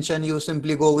not mentioned, you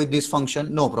simply go with this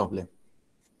function, no problem.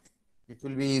 It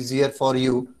will be easier for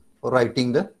you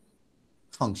writing the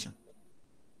function.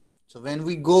 So when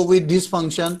we go with this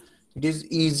function, it is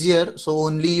easier. So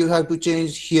only you have to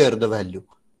change here the value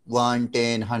 1,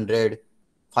 10, 100,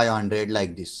 500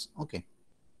 like this. Okay.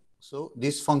 So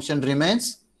this function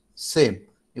remains same.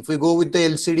 If we go with the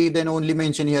LCD, then only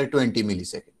mention here 20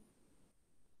 millisecond.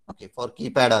 Okay. For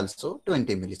keypad also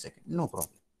 20 millisecond. No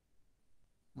problem.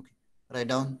 Okay. Write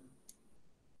down.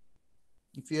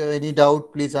 If you have any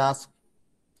doubt, please ask.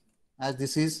 As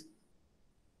this is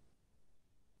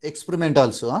experiment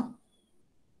also. Huh?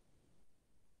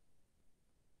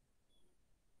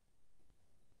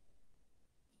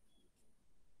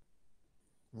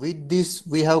 With this,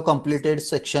 we have completed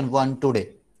section 1 today.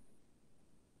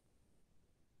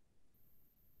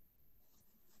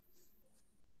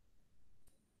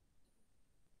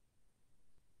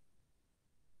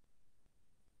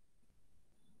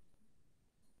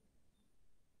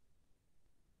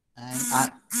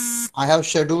 And I have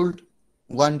scheduled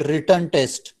one written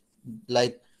test,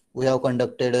 like we have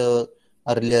conducted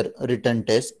earlier written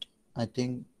test. I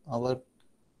think our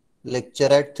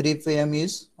lecture at 3 p.m.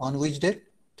 is on which date?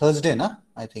 Thursday, na?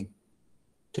 I think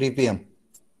 3 p.m.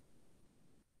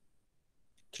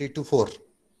 3 to 4.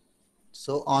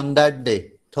 So on that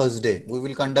day, Thursday, we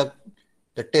will conduct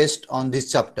the test on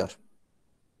this chapter.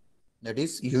 That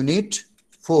is unit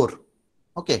 4.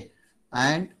 Okay.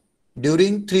 And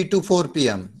during 3 to 4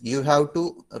 p.m., you have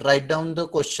to write down the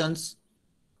questions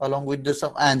along with the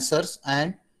some answers,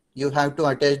 and you have to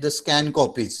attach the scan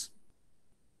copies.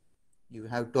 You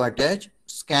have to attach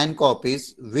scan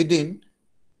copies within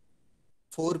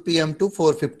 4 p.m. to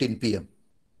 4:15 p.m.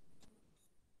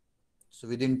 So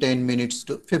within 10 minutes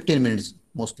to 15 minutes,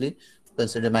 mostly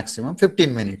consider maximum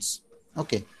 15 minutes.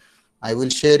 Okay. I will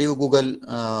share you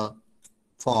Google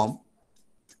form,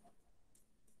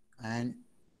 and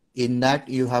in that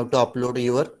you have to upload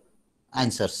your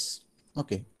answers.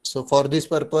 Okay. So for this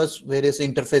purpose, various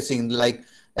interfacing like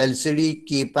LCD,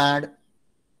 keypad,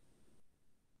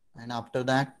 and after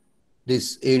that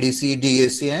this ADC,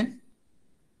 DAC, and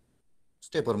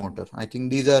stepper motor. I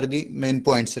think these are the main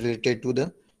points related to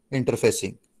the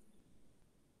interfacing.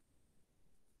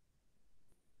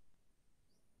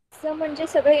 Sir म्हणजे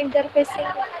सगळे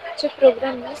इंटरफेसिंगचे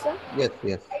programme ना sir? Yes,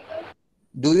 yes.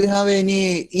 Do you have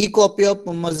any e-copy of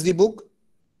Mazdi book?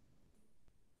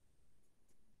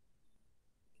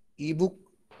 E-book?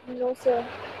 No sir.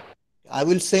 I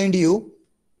will send you.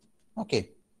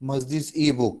 Okay, Mazdi's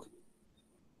e-book.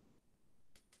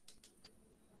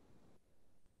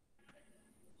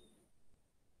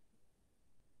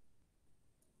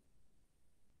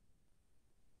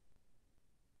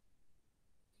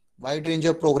 Wide range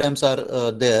of programs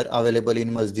are there available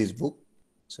in Mazdi's book.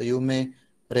 So you may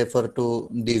refer to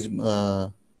these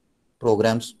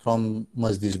programs from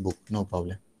Mazdi's book. No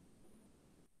problem.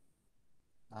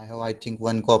 I have, I think,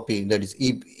 one copy, that is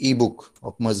e-book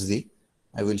of Mazdi.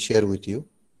 I will share with you.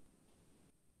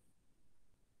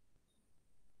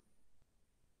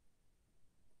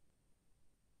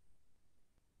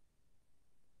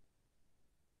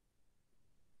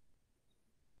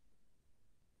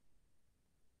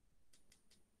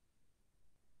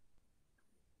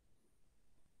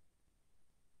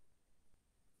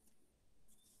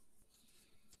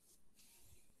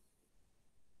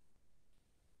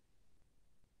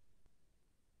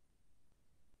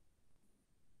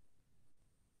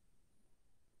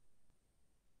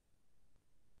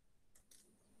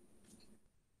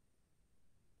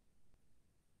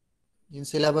 In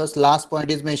syllabus, last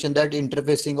point is mentioned that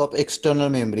interfacing of external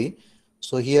memory.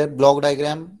 So here block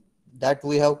diagram that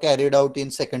we have carried out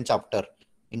in second chapter,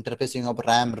 interfacing of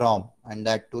RAM, ROM, and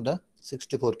that to the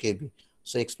 64 KB.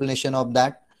 So explanation of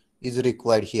that is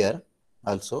required here.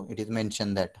 Also, it is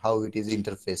mentioned that how it is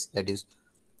interfaced, that is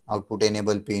output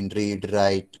enable pin, read,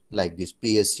 write, like this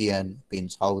PSCN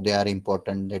pins, how they are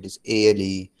important, that is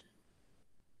ALE,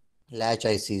 latch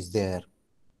IC is there,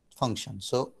 function.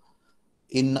 So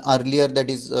in earlier, that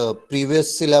is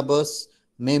previous syllabus,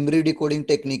 memory decoding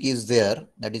technique is there,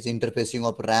 that is interfacing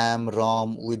of RAM,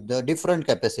 ROM with the different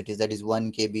capacities, that is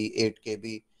 1 KB, 8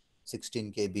 KB,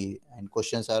 16 KB, and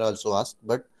questions are also asked,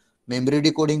 but memory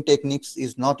decoding techniques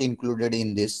is not included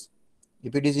in this.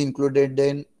 If it is included,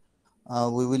 then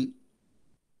we will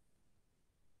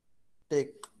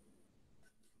take,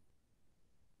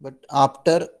 but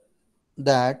after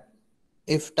that,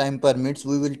 if time permits,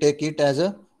 we will take it as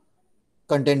a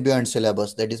content beyond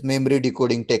syllabus, that is memory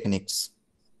decoding techniques,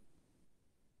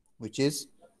 which is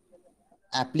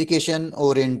application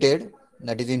oriented,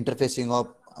 that is interfacing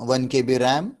of 1 KB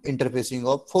RAM, interfacing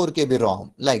of 4 KB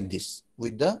ROM, like this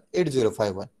with the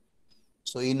 8051.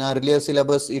 So in earlier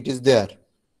syllabus, it is there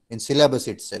in syllabus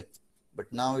itself,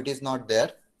 but now it is not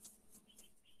there.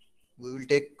 We will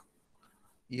take,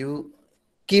 you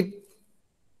keep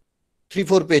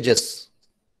 3-4 pages,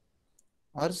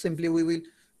 or simply we will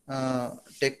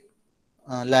take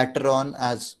later on,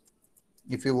 as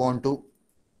if you want to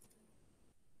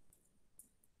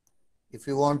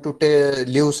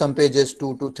leave some pages,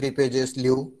 2 to 3 pages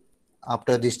leave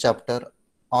after this chapter,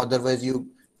 otherwise you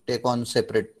take on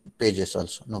separate pages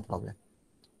also, no problem.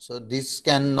 So this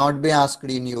cannot be asked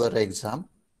in your exam,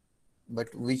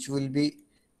 but which will be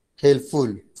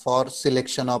helpful for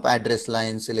selection of address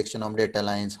lines, selection of data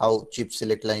lines, how chip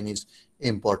select line is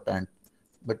important.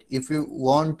 But if you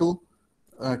want to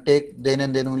take, then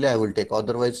and then only I will take,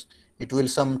 otherwise it will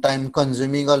some time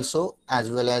consuming also, as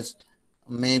well as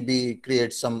maybe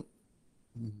create some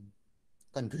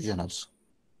confusion also.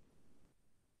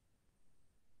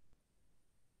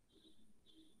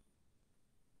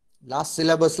 Last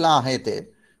सिलेबसला आहे ते,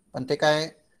 पण ते काय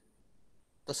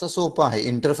तसं सोपं आहे.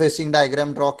 Interfacing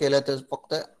diagram draw केलं तर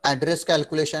फक्त address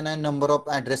calculation and number of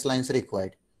address lines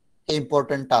required, hey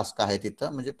important task आहे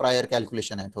तिथं, म्हणजे प्रायर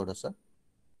कॅल्क्युलेशन आहे थोडंसं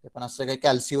ते, पण असं काही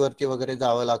कॅल्सीवरती वगैरे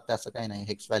जावं लागतं असं काही नाही.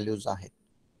 हेक्स व्हॅल्यूज आहेत,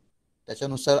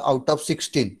 त्याच्यानुसार आउट ऑफ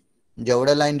 16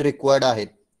 जेवढ्या लाईन रिक्वायर्ड आहेत,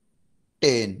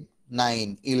 10,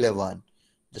 9, 11,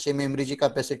 जसे मेमरीची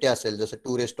कॅपॅसिटी असेल, जसं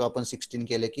 2 आपण 16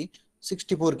 केले की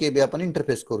 64 KB आपण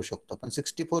इंटरफेस करू शकतो. पण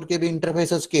 64 KB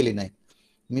इंटरफेसच केली नाही,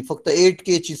 मी फक्त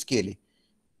 8K चीच केली,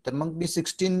 तर मग मी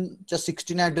 16च्या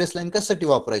 16 ऍड्रेस लाईन कशासाठी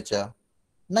वापरायच्या,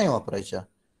 नाही वापरायच्या.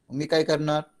 मी काय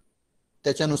करणार,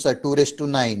 त्याच्यानुसार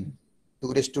 2:9,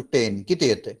 2:10 किती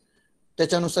येते,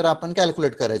 त्याच्यानुसार आपण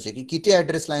कॅल्क्युलेट करायचे की किती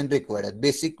ऍड्रेस लाईन रिक्वायर्ड आहेत.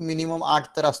 बेसिक मिनिमम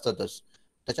 8 तर असतातच,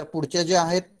 त्याच्या पुढच्या जे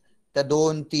आहेत त्या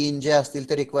 2-3 जे असतील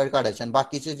ते रिक्वायर्ड काढायचे, आणि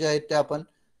बाकीचे जे आहेत ते आपण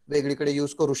वेगळीकडे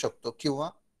यूज करू शकतो, किंवा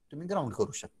तुम्ही ग्राउंड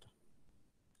करू शकता,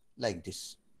 like this.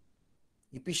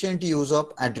 Efficient use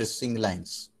of addressing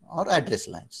lines or address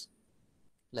lines,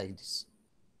 like this.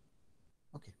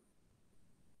 Okay.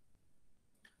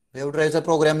 Wave drive चा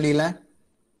programme लिहिलाय.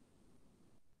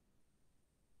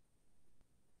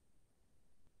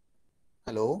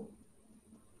 Hello.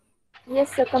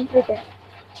 Yes, sir, completed.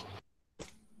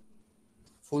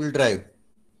 Full drive,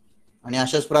 आणि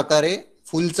अशाच प्रकारे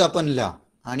फुलचा पण लिहा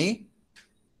आणि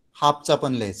हाफचा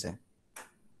पण लिहायचा आहे.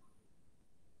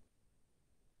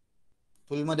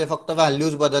 फुल मध्ये फक्त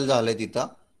व्हॅल्यूज बदल झाले तिथं,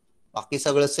 बाकी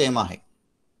सगळं सेम आहे.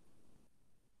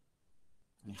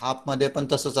 हाफ मध्ये पण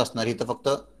तसंच असणार, इथं फक्त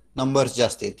नंबर्स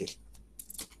जास्त येतील.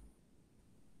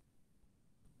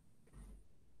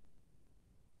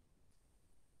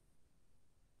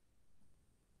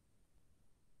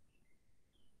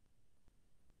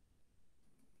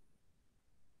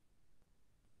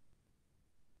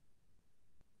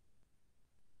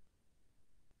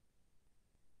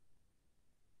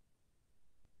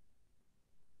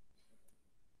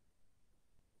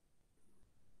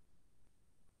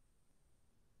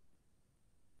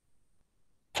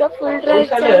 So full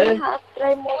drive आणि half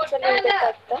drive मोडचं लिहू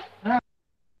देतात का?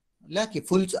 लिहा की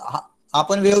फुलचा,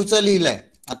 आपण वेव्हचा लिहिलाय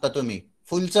आता, तुम्ही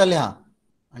फुलचा लिहा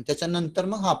आणि त्याच्यानंतर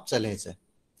मग हाफचा लिहायचा.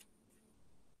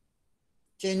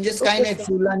 चेंजेस काय नाही,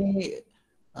 फुल आणि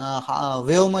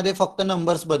वेव्ह मध्ये फक्त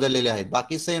नंबर्स बदललेले आहेत,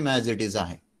 बाकी सेम ऍज इट इज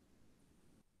आहे.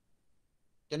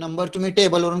 ते नंबर तुम्ही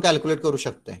टेबलवरून कॅल्क्युलेट करू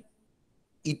शकता.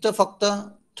 इथं फक्त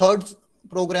थर्ड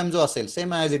प्रोग्राम जो असेल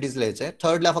सेम ऍज इट इज लिहायचा आहे,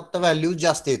 थर्डला फक्त व्हॅल्यूज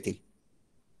जास्त येतील.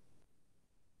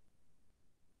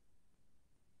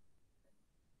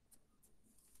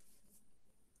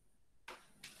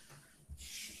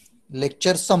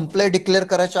 लेक्चर संपले डिक्लेअर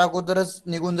करायच्या अगोदरच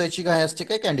निघून जायची काय असते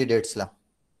काय कॅन्डिडेट्सला.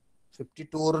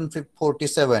 52 वरून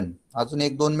 47, अजून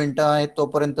 1-2 मिनिटं आहेत,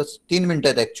 तोपर्यंत 3 मिनिटं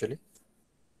आहेत ऍक्च्युली.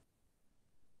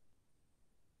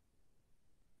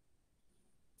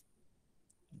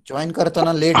 जॉईन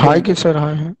करताना लेट हाय की सर?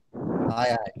 हाय हाय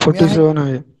हाय हाय 47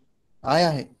 आहे. हाय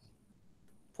आहे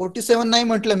 47 नाही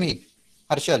म्हटलं मी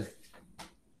हर्षल,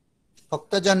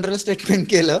 फक्त जनरल स्टेटमेंट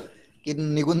केलं की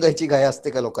निघून जायची घाई असते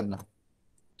का लोकांना.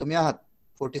 तुम्ही आहात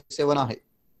 47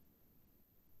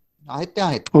 आहेत ते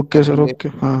आहेत. Okay sir, okay.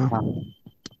 हां. हा.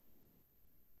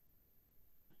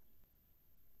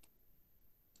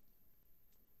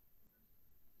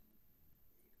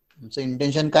 तुमचं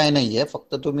इंटेन्शन काय नाहीये,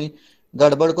 फक्त तुम्ही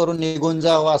गडबड करून निघून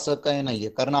जावं असं काही नाहीये.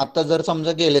 कारण आता जर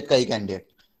समजा गेलेत काही कॅन्डिडेट,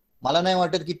 मला नाही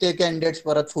वाटत की ते कॅन्डिडेट्स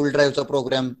परत फुल ड्राईव्हचा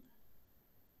प्रोग्राम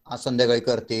आज संध्याकाळी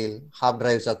करतील, हाफ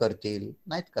ड्राईव्हचा करतील,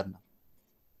 नाहीत करणार.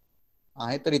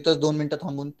 आहे तर इथंच 2 मिनिटं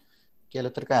थांबून केलं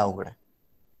तर काय अवघड आहे.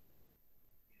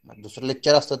 दुसरं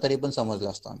लेक्चर असतं तरी पण समजलं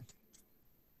असतं. आम्ही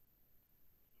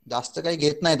जास्त काही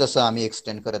घेत नाही तसं आम्ही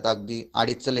एक्सटेंड करत. अगदी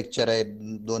 2.5चं लेक्चर आहे,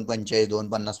 2:45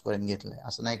 2:50 पर्यंत घेतलंय,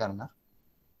 असं नाही करणार.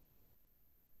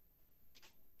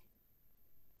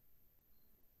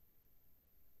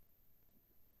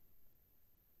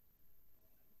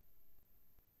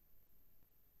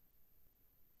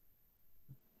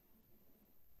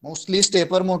 मोस्टली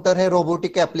स्टेपर मोटर हे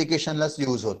रोबोटिक ऍप्लिकेशनलाच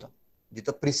यूज होतं,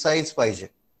 जिथं प्रिसाईज पाहिजे.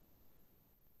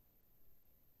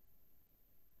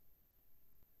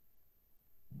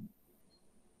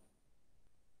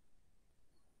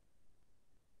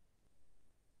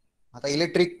 आता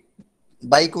इलेक्ट्रिक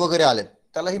बाईक वगैरे आलेत,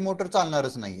 त्याला ही मोटर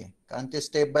चालणारच नाहीये, कारण ते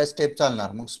स्टेप बाय स्टेप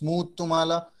चालणार. मग स्मूथ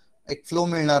तुम्हाला एक फ्लो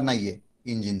मिळणार नाहीये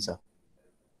इंजिनचा,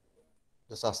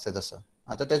 जसं असते तसं.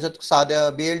 आता त्याच्यात साध्या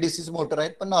BLDC मोटर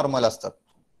आहेत, पण नॉर्मल असतात.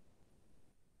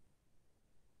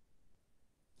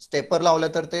 स्टेपर लावलं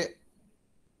तर ते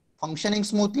फंक्शनिंग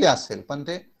स्मूथली असेल, पण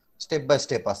ते स्टेप बाय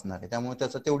स्टेप असणार आहे, त्यामुळे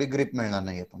त्याचं तेवढी ग्रिप मिळणार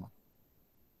नाहीये तुम्हाला.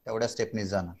 तेवढ्या स्टेपनीच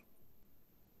जाणार,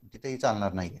 तिथेही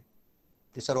चालणार नाहीये.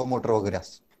 ती सर्व मोटर वगैरे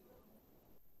असते.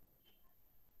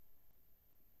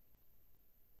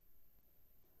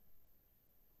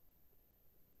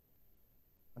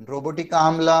 रोबोटिक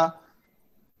आर्मला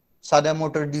साध्या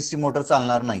मोटर DC मोटर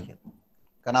चालणार नाहीये,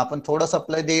 कारण आपण थोडं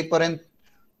सप्लाय देईपर्यंत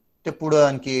ते पुढे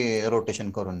आणखी रोटेशन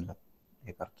करून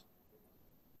हे करतो.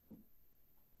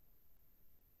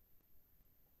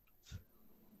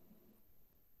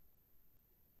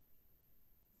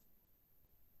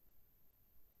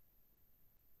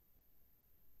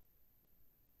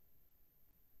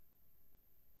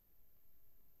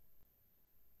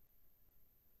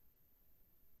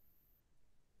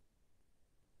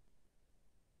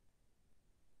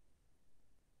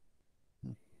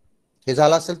 हे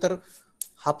झालं असेल तर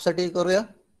हाफ साठी करूया.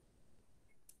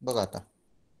 बघा आता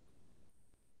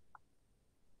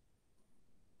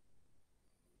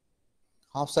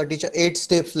हाफ साठीच्या 8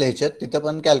 स्टेप्स लिहायच्यात, तिथं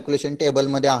पण कॅल्क्युलेशन टेबल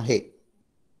मध्ये आहे.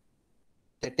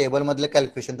 ते टेबल मधलं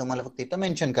कॅल्क्युलेशन तुम्हाला फक्त इथं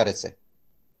मेन्शन करायचंय,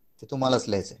 ते तुम्हालाच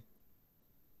लिहायचंय.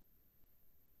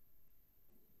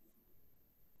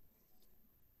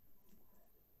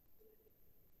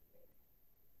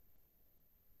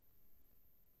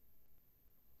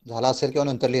 झाला असेल किंवा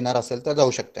नंतर लिहिणार असेल तर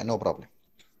जाऊ शकते, नो प्रॉब्लेम.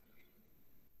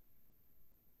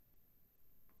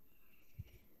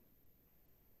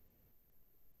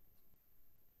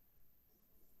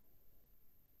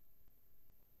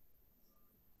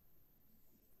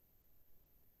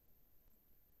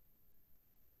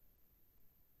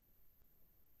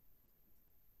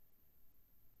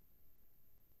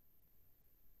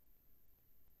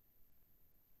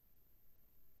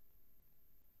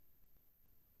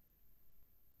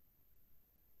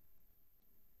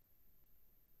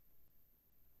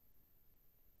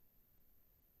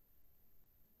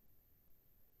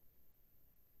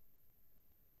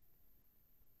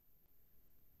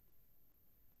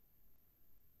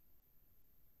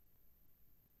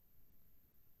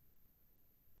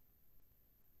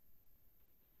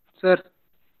 सर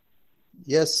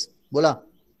येस बोला.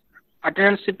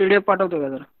 अटेंडन्सची PDF पाठवतो का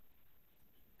जरा?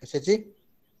 कशाची?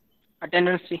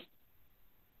 अटेंडन्सची.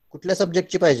 कुठल्या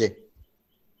सब्जेक्टची पाहिजे?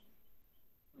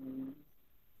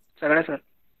 सगळ्या सर.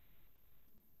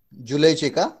 जुलैची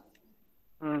का?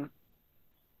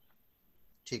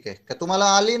 ठीक आहे. का तुम्हाला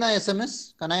आली ना SMS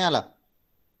का नाही आला?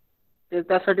 ते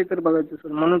त्यासाठी तर बघायचं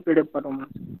सर, म्हणून PDF पाठव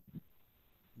म्हणून.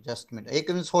 जस्ट मिनिट,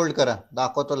 1 मिनिट होल्ड करा,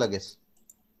 दाखवतो लगेच.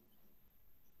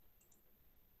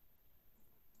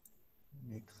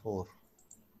 84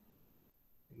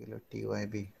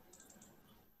 TYB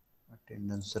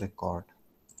अटेंडन्स रेकॉर्ड.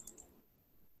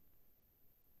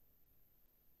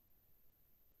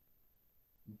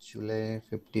 जुलै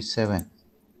 57.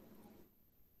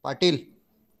 पाटील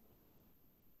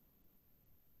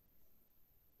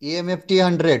EMFT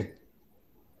 100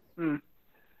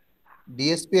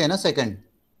 DSP आहे ना सेकंड?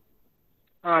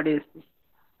 हाँ DSP.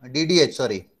 DDH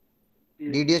sorry,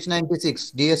 DDH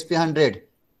 96, DSP 100,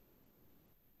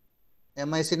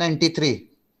 MIC 93,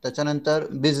 त्याच्यानंतर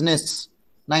बिझनेस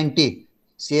 90,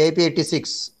 CIP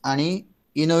 86 आणि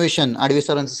इनोव्हेशन 28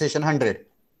 सरांचं सेशन 100.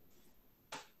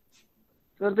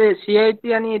 सर ते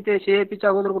CIP आणि ते CIPच्या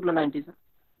अगोदर कुठलं 90चं?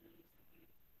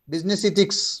 बिझनेस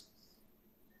इथिक्स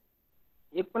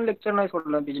एक पण लेक्चर नाही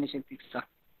सोडला बिझनेस एथिक्सचा.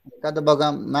 एखादं बघा,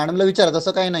 मॅडमला विचारा,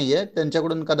 तसं काही नाहीये,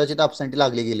 त्यांच्याकडून कदाचित absentee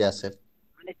लागली गेली असेल.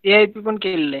 आणि CIP पण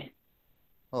केलेलं आहे.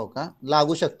 हो का,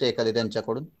 लागू शकते एखादी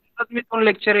त्यांच्याकडून. मी 2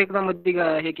 लेक्चर एकदा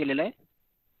मध्ये हे केलेलं आहे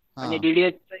आणि हा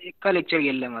DDHचा एका लेक्चर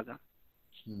गेलेला आहे माझा.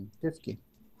 तेच की,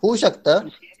 होऊ शकतं. पण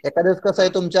CIP एखाद्याच कसं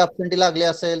आहे, तुमच्या absentee लागले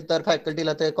असेल तर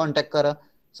फॅकल्टीला ते कॉन्टॅक्ट करा,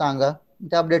 सांगा,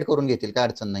 ते अपडेट करून घेतील, काय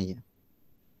अडचण नाहीये.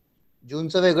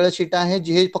 जूनचं वेगळं शीट आहे,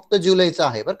 हे फक्त जुलैचं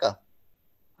आहे बरं का.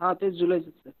 हा तेच जुलैचं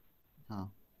सर. हा,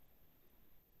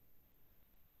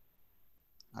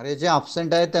 अरे जे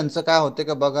absent आहे त्यांचं काय होते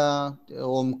का बघा,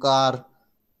 ओमकार,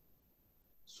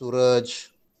 सूरज,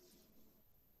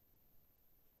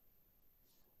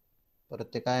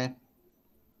 परत ते काय,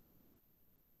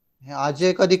 हे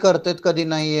अजय कधी करतेत कधी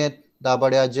नाही येत,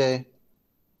 दाभाडे अजय,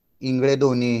 इंगळे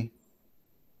धोनी.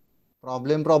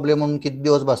 प्रॉब्लेम म्हणून किती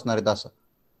दिवस बसणार आहेत असं.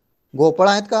 गोपाळ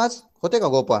आहेत का आज, होते का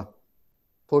गोपाळ?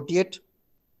 48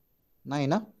 नाही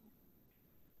ना,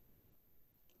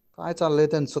 काय चाललंय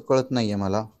त्यांचं कळत नाहीये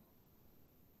मला.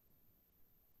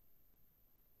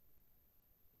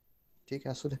 ठीक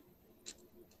आहे, असू दे.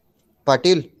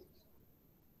 Patil,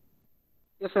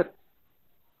 yes sir.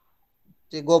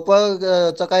 ते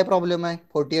गोपाळचा काय प्रॉब्लेम आहे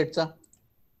 48चा?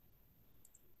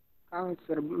 काय माहिती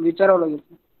सर, विचारावं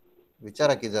लागेल.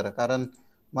 विचारा की जरा, कारण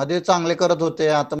मध्ये चांगले करत होते, आता